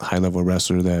isn't that high-level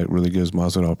wrestler that really gives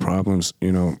Masvidal problems,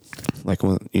 like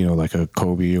a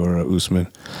Colby or a Usman.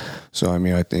 So,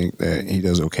 I think that he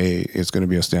does okay. It's going to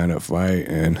be a stand-up fight.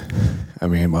 And,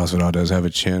 Masvidal does have a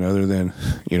chin other than,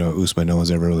 Usman. No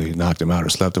one's ever really knocked him out or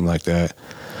slept him like that.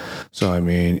 So, I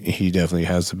mean, he definitely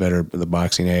has the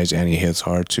boxing edge, and he hits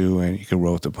hard too, and he can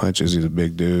roll with the punches. He's a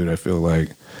big dude. I think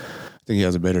he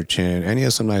has a better chin, and he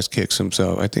has some nice kicks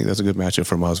himself. I think that's a good matchup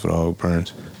for Masvidal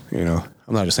Burns. You know,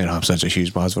 I'm not just saying I'm such a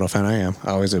huge Masvidal fan. I am. I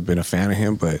always have been a fan of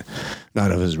him, but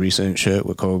not of his recent shit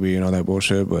with Kobe and all that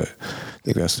bullshit. But I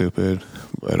think that's stupid.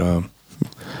 But at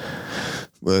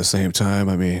the same time,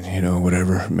 I mean, you know,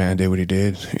 whatever man did what he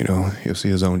did, you know, he'll see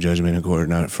his own judgment in court,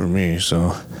 not for me.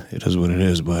 So it is what it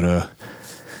is. But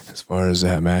as far as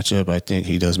that matchup, I think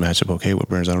he does match up okay with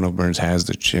Burns. I don't know if Burns has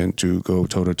the chin to go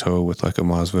toe to toe with like a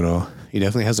Masvidal. He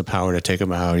definitely has the power to take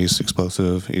him out. He's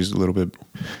explosive. He's a little bit,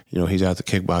 you know, he's out the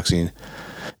kickboxing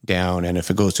down. And if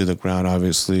it goes to the ground,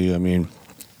 obviously, I mean,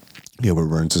 Gilbert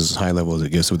Burns is as high level as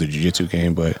it gets with the jiu-jitsu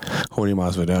game, but holding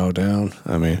Masvidal down,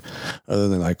 I mean, other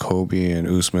than like Kobe and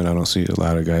Usman, I don't see a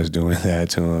lot of guys doing that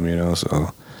to him, you know,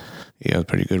 so he has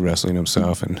pretty good wrestling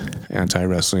himself and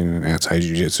anti-wrestling and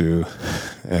anti-jiu-jitsu,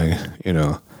 and, you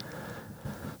know.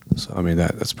 So, I mean,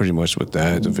 that's pretty much with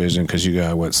that division, because you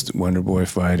got Wonder Boy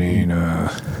fighting,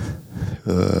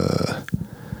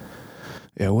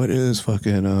 what is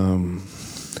fucking,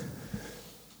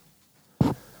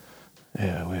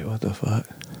 wait, what the fuck?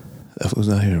 That was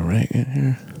not even ranked in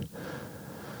here.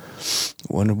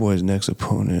 Wonder Boy's next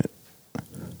opponent,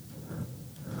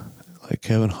 like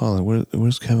Kevin Holland.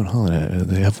 Where's Kevin Holland at? Do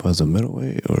they have him as a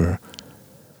middleweight, or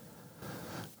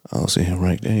I don't see him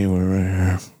ranked anywhere right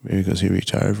here. Maybe because he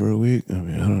retired for a week. I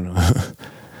mean, I don't know.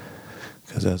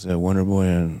 Because that's that Wonder Boy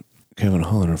and Kevin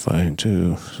Holland are fighting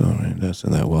too. So I mean, that's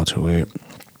in that welterweight.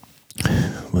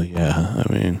 But yeah,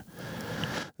 I mean,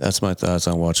 that's my thoughts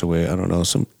on welterweight. I don't know,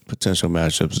 some potential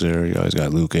matchups there. You always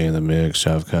got Luque in the mix,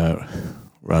 Shavkat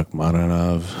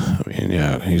Rakhmonov. I mean,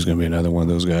 yeah, he's going to be another one of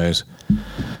those guys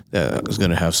that is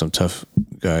going to have some tough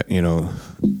guy, you know,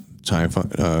 time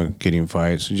getting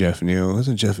fights. Jeff Neal. Who's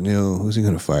he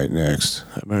going to fight next?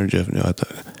 I remember Jeff Neal. I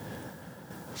thought,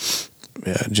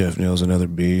 yeah, Jeff Neal's another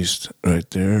beast right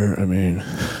there. I mean,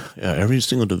 yeah, every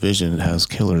single division has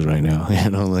killers right now.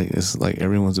 You know, like it's like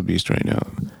everyone's a beast right now.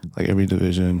 Like every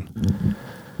division,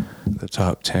 the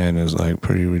top 10 is like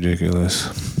pretty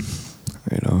ridiculous.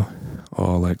 You know,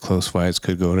 all like close fights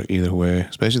could go to either way,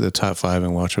 especially the top 5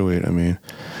 in welterweight. I mean,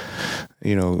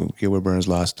 you know, Gilbert Burns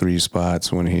lost 3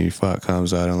 spots when he fought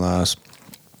Khamzat and lost.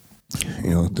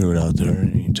 You know, threw it out there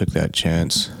and he took that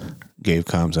chance, gave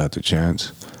Khamzat the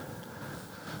chance.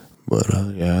 But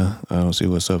yeah, I don't see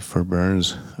what's up for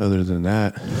Burns other than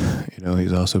that. You know,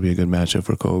 he's also be a good matchup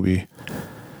for Kobe.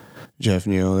 Jeff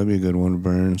Neal, that'd be a good one to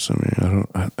Burns. I mean,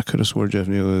 I could have swore Jeff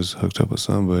Neal is hooked up with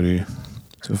somebody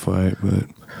to fight, but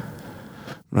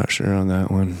I'm not sure on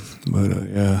that one. But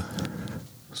yeah,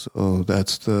 so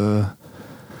that's the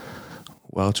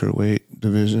welterweight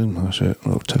division. Oh shit,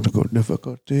 no technical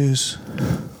difficulties.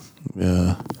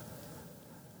 Yeah.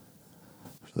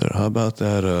 So how about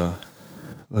that?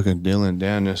 Looking Dildo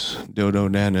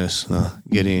Dennis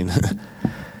getting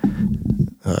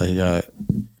he got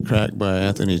cracked by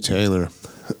Anthony Taylor.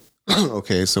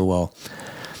 Okay, so while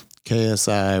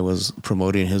KSI was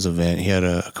promoting his event, he had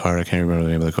a card. I can't remember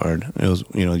the name of the card. It was,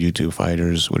 you know, YouTube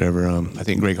fighters, whatever. I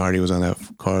think Greg Hardy was on that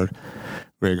card.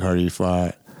 Greg Hardy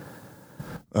fought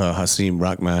Hasim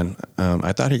Rahman.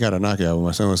 I thought he got a knockout.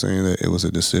 My son was saying that it was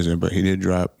a decision, but he did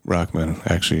drop Rahman.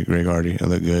 Actually, Greg Hardy, it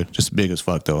looked good. Just big as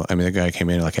fuck, though. I mean, the guy came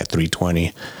in like at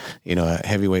 320. You know,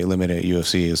 heavyweight limit at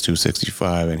UFC is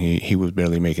 265, and he was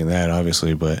barely making that,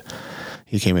 obviously, but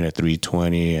he came in at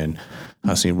 320, and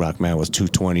Hasim Rahman was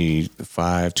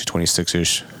 225,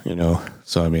 226-ish, you know.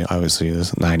 So, I mean, obviously,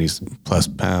 there's 90-plus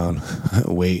pound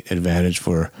weight advantage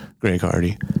for Greg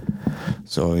Hardy.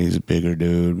 So he's a bigger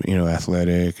dude, you know,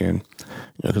 athletic, and,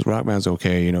 you know, because Rahman's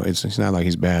okay, you know, it's not like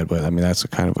he's bad, but, I mean, that's a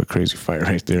kind of a crazy fight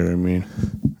right there. I mean,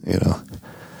 you know,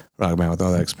 Rahman with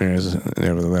all that experience,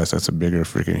 nevertheless, that's a bigger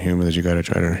freaking human that you got to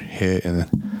try to hit,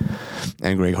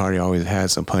 and Greg Hardy always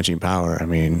had some punching power. I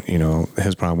mean, you know,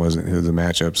 his problem wasn't the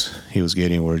matchups he was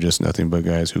getting were just nothing but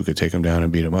guys who could take him down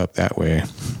and beat him up that way, and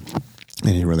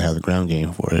he didn't really have the ground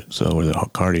game for it, so, or the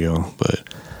cardio, but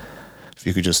if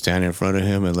you could just stand in front of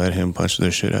him and let him punch the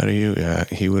shit out of you, yeah,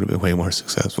 he would have been way more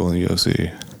successful in the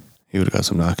UFC. He would have got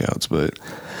some knockouts, but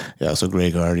yeah, so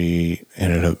Greg Hardy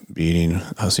ended up beating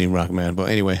Hasim Rahman. But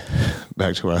anyway,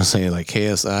 back to what I was saying, like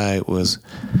KSI was,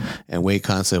 and Wade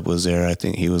Concept was there. I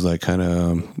think he was like kind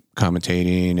of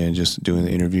commentating and just doing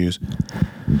the interviews.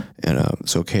 And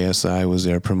so KSI was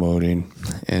there promoting,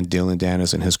 and Dylan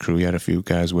Dennis and his crew, he had a few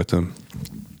guys with him.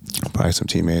 Probably some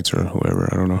teammates or whoever,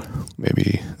 I don't know.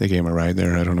 Maybe they gave him a ride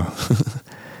there, I don't know.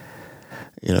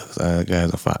 You know, guys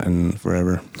have fought in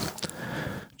forever.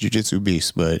 jiu-jitsu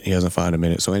beast, but he hasn't found a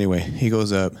minute. So anyway, he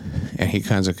goes up and he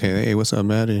kind of, hey, what's up,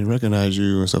 man? I didn't recognize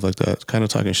you and stuff like that. Kind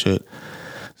of talking shit,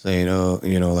 saying, oh,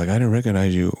 like, I didn't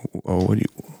recognize you. Or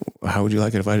how would you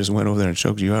like it if I just went over there and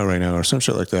choked you out right now, or some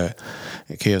shit like that?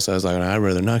 And KSI's like, I'd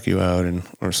rather knock you out,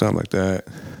 or something like that.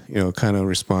 Kind of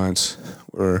response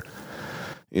where,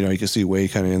 you can see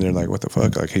Wade kind of in there like, what the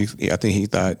fuck? Like, I think he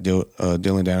thought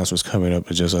Dylan Danis was coming up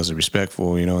just as a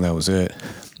respectful, and that was it.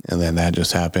 And then that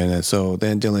just happened. And so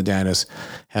then Dylan Danis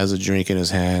has a drink in his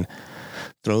hand,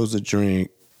 throws the drink,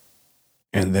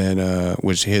 and then,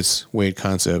 which hits Wade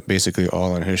Concept basically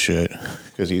all on his shit,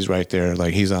 because he's right there.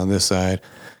 Like, he's on this side,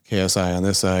 KSI on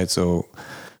this side. So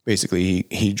basically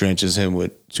he drenches him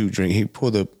with 2 drinks. He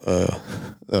pulled a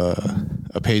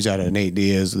page out of Nate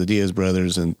Diaz, the Diaz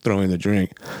brothers, and throwing the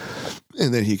drink.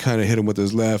 And then he kind of hit him with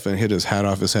his left and hit his hat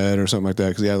off his head or something like that.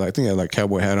 Because I think he had like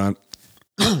cowboy hat on.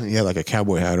 He had like a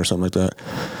cowboy hat or something like that.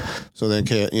 So then,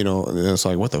 it's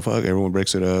like, what the fuck? Everyone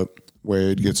breaks it up.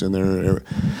 Wade gets in there,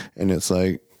 and it's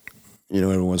like,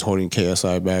 everyone's holding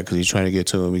KSI back because he's trying to get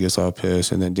to him. He gets all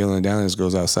pissed. And then Dylan Danis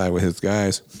goes outside with his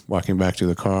guys, walking back to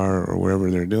the car or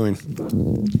wherever they're doing.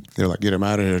 They're like, get him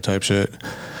out of here type shit.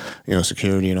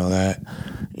 Security and all that.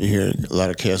 You hear a lot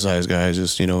of KSI's guys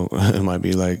just, it might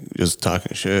be like just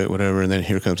talking shit, whatever. And then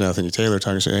here comes Anthony Taylor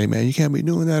talking shit. Hey, man, you can't be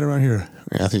doing that around here.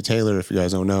 Anthony Taylor, if you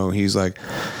guys don't know, he's like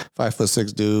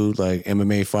 5'6" dude, like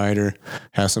MMA fighter,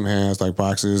 has some hands, like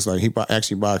boxes. Like he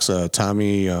actually boxed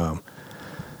Tommy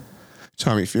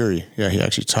Fury. Yeah,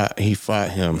 he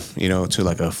fought him, to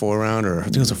like a 4-round, or I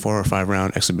think it was a 4 or 5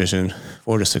 round exhibition,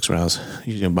 4 to 6 rounds.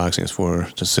 Usually in boxing it's 4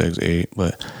 to 6, 8,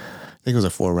 but I think it was a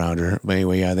 4-rounder. But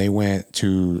anyway, yeah, they went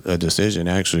to a decision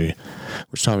actually,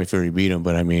 which Tommy Fury beat him.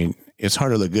 But I mean, it's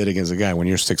hard to look good against a guy when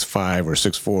you're 6'5" or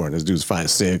 6'4", and this dude's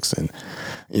 5'6", and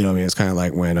it's kind of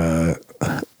like when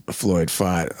Floyd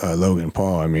fought Logan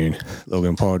Paul. I mean,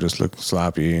 Logan Paul just looked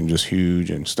sloppy and just huge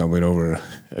and stumbled over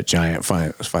a giant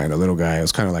fighting a little guy. It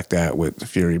was kind of like that with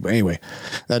Fury. But anyway,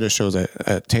 that just shows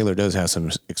that Taylor does have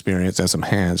some experience and some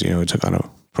hands. He took on a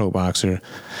pro boxer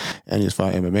and he's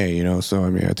fought MMA, so I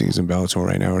mean, I think he's in Bellator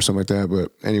right now or something like that.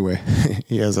 But anyway,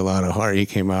 he has a lot of heart. He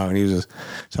came out and he was just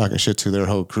talking shit to their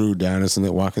whole crew down, and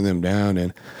then walking them down.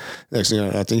 And next thing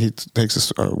I think he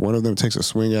takes one of them takes a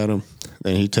swing at him,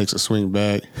 then he takes a swing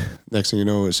back. Next thing you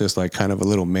know, it's just like kind of a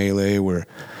little melee where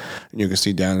you can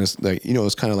see down this, like,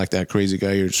 it's kind of like that crazy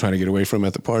guy you're trying to get away from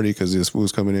at the party because this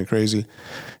fool's coming in crazy,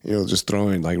 just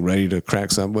throwing, like, ready to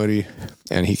crack somebody.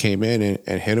 And he came in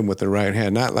and hit him with the right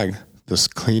hand. Not like the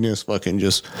cleanest fucking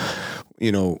just,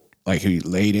 like he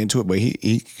laid into it, but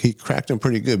he cracked him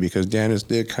pretty good because Danis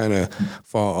did kind of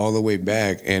fall all the way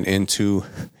back and into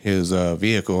his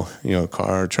vehicle,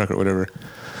 car, truck, or whatever.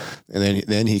 And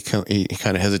then he kind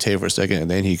of hesitated for a second,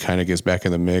 and then he kind of gets back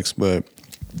in the mix. But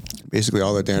basically,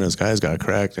 all the Danis guys got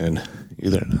cracked and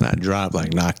either not dropped,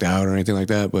 like knocked out or anything like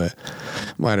that, but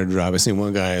might have dropped. I seen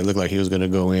one guy, it looked like he was going to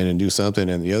go in and do something,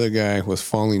 and the other guy was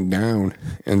falling down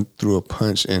and threw a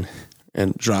punch and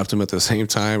dropped him at the same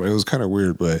time. It was kind of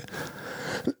weird, but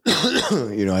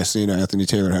I seen Anthony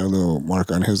Taylor had a little mark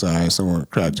on his eye. Someone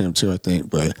cracked him too, I think.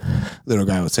 But little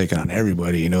guy was taking on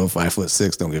everybody.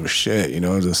 5'6", don't give a shit.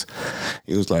 Just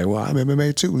he was like, "Well, I'm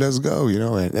MMA too. Let's go."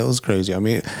 And it was crazy. I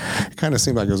mean, it kind of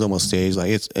seemed like it was almost staged. Like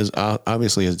it's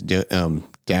obviously it's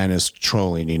Danis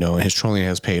trolling. And his trolling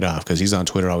has paid off because he's on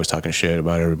Twitter always talking shit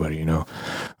about everybody.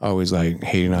 Always like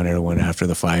hating on everyone after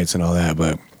the fights and all that,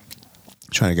 but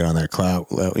trying to get on that clout.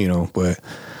 But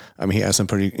I mean, he had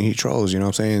he trolls, you know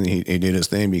what I'm saying? He did his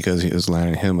thing because he was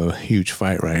landing him a huge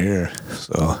fight right here.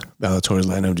 So Bellator's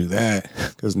letting him do that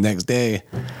because next day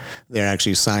they're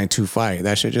actually signed to fight.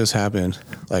 That shit just happened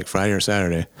like Friday or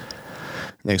Saturday.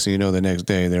 Next thing you know, the next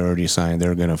day they're already signed.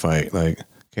 They're going to fight like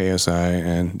KSI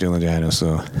and Dylan Danis.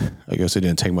 So I guess it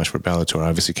didn't take much for Bellator.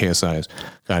 Obviously, KSI's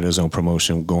got his own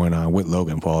promotion going on with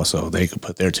Logan Paul, so they could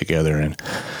put their together and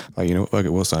like, fuck it,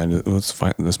 we'll sign it.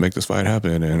 Let's make this fight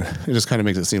happen. And it just kind of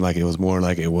makes it seem like it was more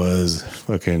like it was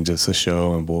fucking just a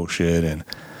show and bullshit. And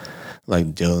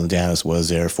like Dylan Danis was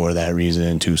there for that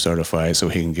reason to start a fight so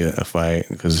he can get a fight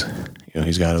because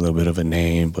he's got a little bit of a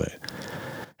name, but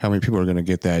how many people are going to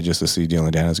get that just to see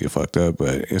Dylan Danis get fucked up?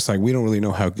 But it's like we don't really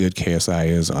know how good KSI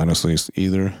is, honestly,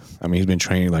 either. I mean, he's been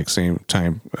training like same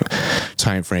time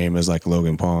frame as like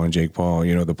Logan Paul and Jake Paul,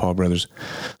 the Paul brothers.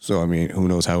 So, I mean, who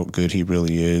knows how good he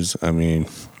really is? I mean,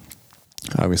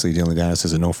 obviously Dylan Danis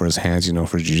isn't known for his hands, he's known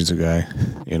for a jiu-jitsu guy.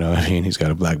 He's got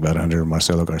a black belt under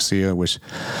Marcelo Garcia, which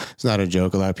is not a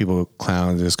joke. A lot of people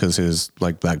clown this because his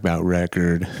like black belt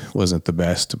record wasn't the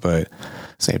best, but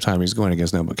Same time, he's going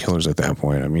against nothing but killers at that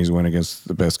point. I mean, he's going against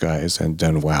the best guys and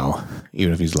done well,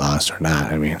 even if he's lost or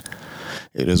not. I mean,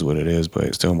 it is what it is, but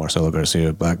it's still Marcelo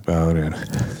Garcia, black belt, and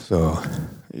so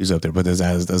he's up there. But this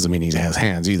doesn't mean he has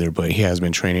hands either, but he has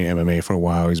been training MMA for a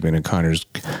while. He's been in Connor's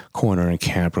corner and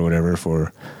camp or whatever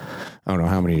for I don't know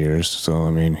how many years. So,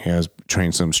 I mean, he has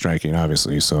trained some striking,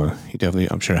 obviously. So he definitely,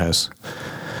 I'm sure, has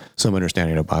some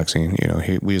understanding of boxing. You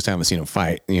know, we just haven't seen him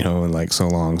fight, you know, in like so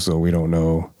long, so we don't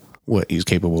know what he's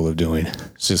capable of doing.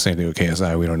 It's just the same thing with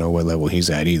KSI. We don't know what level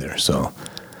he's at either. So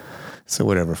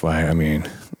whatever fight. I mean,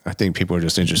 I think people are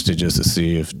just interested just to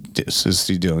see if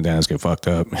Dylan Dennis get fucked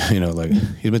up. You know, like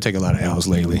he's been taking a lot of L's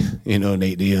lately. You know,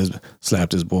 Nate Diaz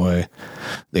slapped his boy.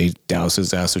 They doused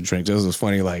his ass with drinks. It was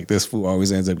funny. Like this fool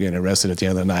always ends up getting arrested at the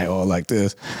end of the night, all like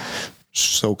this,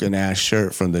 soaking ass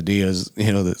shirt from the Diaz.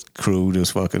 You know, the crew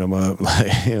just fucking him up.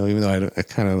 Like, you know, even though I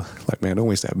kind of like, man, don't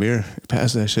waste that beer.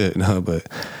 Pass that shit. No, but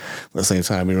at the same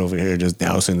time, you're over here just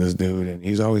dousing this dude, and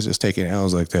he's always just taking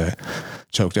L's like that.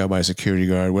 Choked out by a security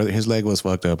guard. Whether his leg was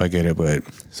fucked up, I get it, but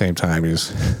same time,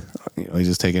 he's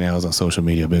just taking L's on social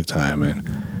media big time,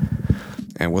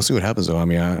 and we'll see what happens though. I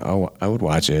mean, I would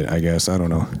watch it. I guess I don't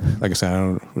know. Like I said, I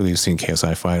don't really seen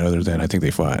KSI fight other than I think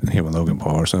they fought him and Logan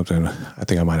Paul or something. I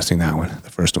think I might have seen that one, the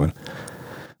first one,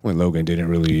 when Logan didn't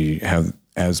really have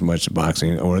as much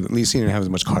boxing, or at least he didn't have as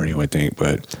much cardio, I think,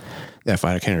 but. That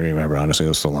fight, I can't really remember, honestly. It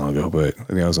was so long ago, but I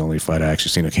think that was the only fight I actually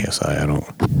seen of KSI. I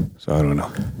don't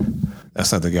know.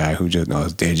 That's not the guy who just, no,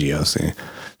 it's Deji. I was saying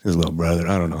his little brother.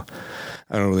 I don't know.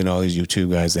 I don't really know all these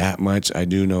YouTube guys that much. I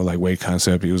do know, like, Weight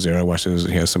Concept. He was there. I watched his.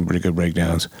 He has some pretty good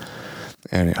breakdowns.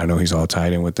 And I know he's all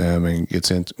tied in with them and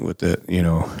gets in with the, you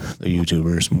know, the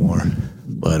YouTubers more.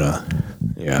 But,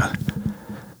 yeah.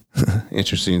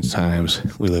 Interesting times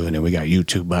we live in. We got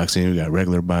YouTube boxing, we got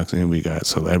regular boxing, we got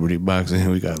celebrity boxing,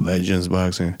 we got legends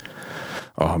boxing,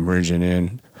 all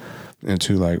merging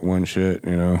into like one shit,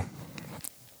 you know.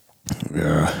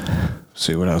 Yeah.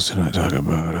 See, what else did I talk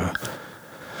about?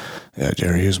 Yeah,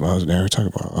 Jerry Hughes, I was there. We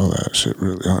talk about all that shit,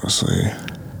 really, honestly.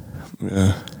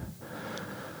 Yeah.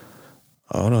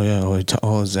 Oh no, yeah.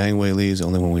 Zhang Wei Li is the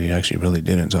only one we actually really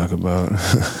didn't talk about.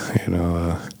 You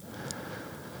know.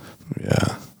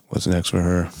 Yeah. What's next for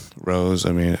her? Rose,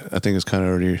 I mean, I think it's kind of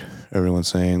already everyone's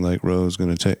saying like Rose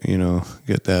going to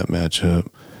get that matchup.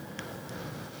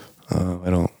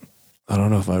 I don't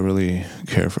know if I really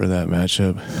care for that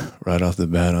matchup right off the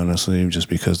bat, honestly, just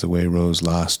because the way Rose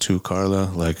lost to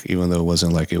Carla, like even though it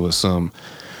wasn't like it was some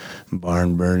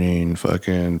barn burning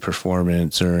fucking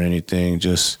performance or anything,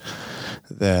 just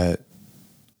that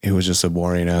it was just a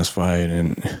boring ass fight.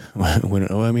 And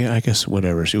I guess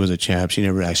whatever. She was a champ. She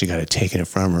never actually got it taken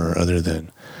from her, other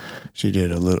than she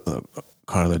did a little.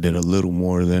 Carla did a little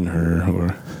more than her,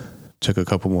 or took a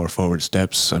couple more forward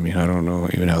steps. I mean, I don't know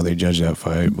even how they judge that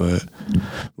fight, but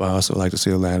I also like to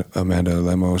see Amanda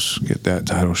Lemos get that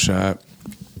title shot.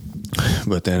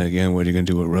 But then again, what are you gonna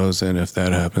do with Rose then if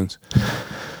that happens?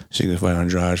 She could fight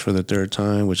Andrade for the third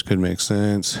time, which could make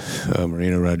sense.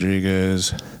 Marina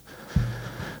Rodriguez.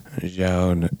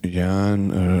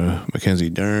 Mackenzie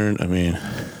Dern. I mean,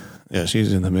 yeah,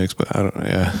 she's in the mix, but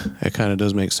it kind of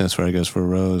does make sense for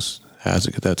Rose has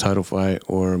to get that title fight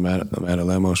or Amanda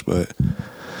Lemos, but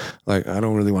like I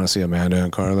don't really want to see Amanda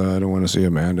and Carla. I don't want to see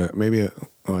Amanda.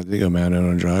 I think Amanda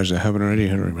and Andrade. I haven't already. I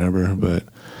don't remember, but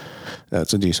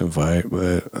that's a decent fight.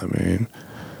 But I mean,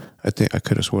 I think I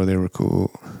could have swore they were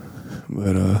cool.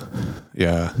 But,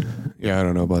 yeah, I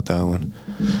don't know about that one.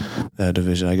 That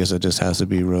division, I guess it just has to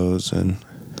be Rose, and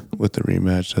with the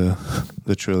rematch,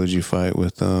 the trilogy fight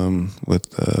with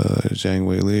Zhang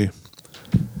Wei Li.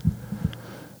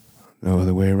 No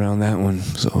other way around that one.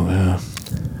 So, yeah.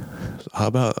 So how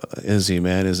about Izzy,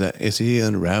 man? Is he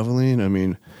unraveling? I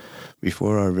mean,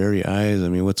 before our very eyes, I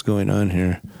mean, what's going on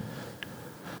here?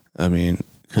 I mean,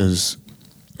 because...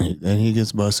 Then he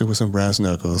gets busted with some brass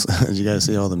knuckles. Did you guys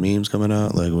see all the memes coming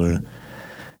out? Like where,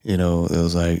 you know, it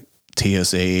was like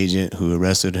TSA agent who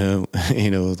arrested him.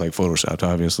 You know, it was like photoshopped,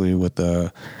 obviously, with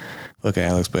the fucking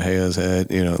Alex Pereira's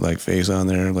head, you know, like face on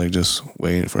there, like just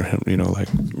waiting for him, you know,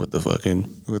 like with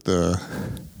the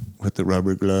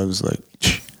rubber gloves, like,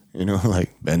 you know,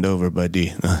 like bend over,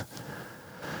 buddy.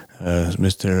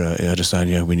 Mr.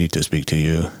 Adesanya, we need to speak to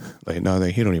you. Like, no,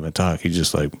 he don't even talk. He's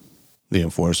just like the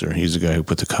enforcer. He's the guy who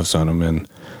put the cuffs on him and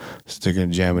sticking a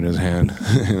jam in his hand.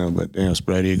 You know, but you know,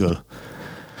 spread eagle.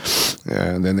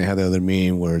 Yeah, and then they had the other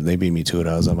meme where they beat me to it.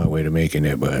 I was on my way to making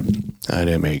it, but I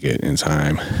didn't make it in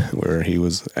time. Where he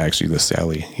was actually the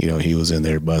Sally. You know, he was in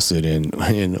there busted in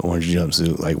orange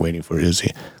jumpsuit, like waiting for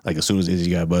Izzy. Like as soon as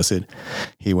Izzy got busted,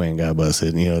 he went and got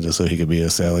busted. You know, just so he could be a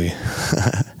Sally.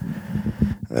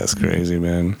 That's crazy,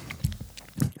 man.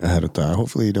 I had a thought.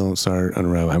 Hopefully, you don't start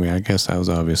unraveling. I mean, I guess that was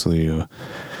obviously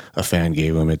a fan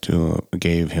gave him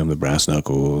the brass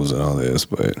knuckles and all this,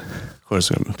 but of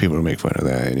course, people will make fun of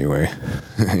that anyway,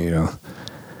 you know.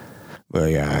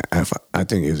 But yeah, I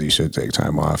think Izzy should take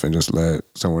time off and just let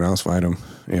someone else fight him.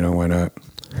 You know, why not?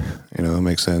 You know, it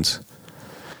makes sense.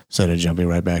 Instead of jumping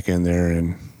right back in there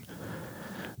and,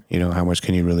 you know, how much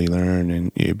can you really learn?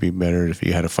 And it'd be better if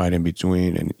you had a fight in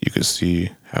between and you could see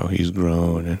how he's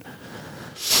grown and,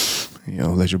 you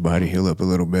know, let your body heal up a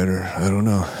little better. I don't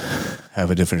know.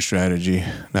 Have a different strategy.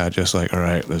 Not just like, all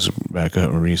right, let's back up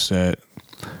and reset.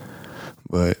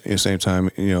 But at the same time,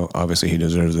 you know, obviously he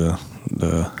deserves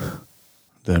the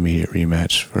immediate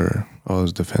rematch for all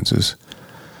his defenses.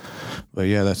 But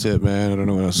yeah, that's it, man. I don't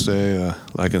know what else to say.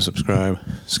 Like and subscribe.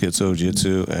 Schizo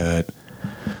Jitsu at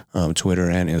Twitter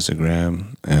and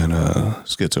Instagram, and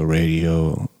Schizo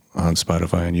Radio on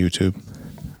Spotify and YouTube.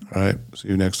 All right. See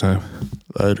you next time.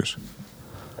 Laters.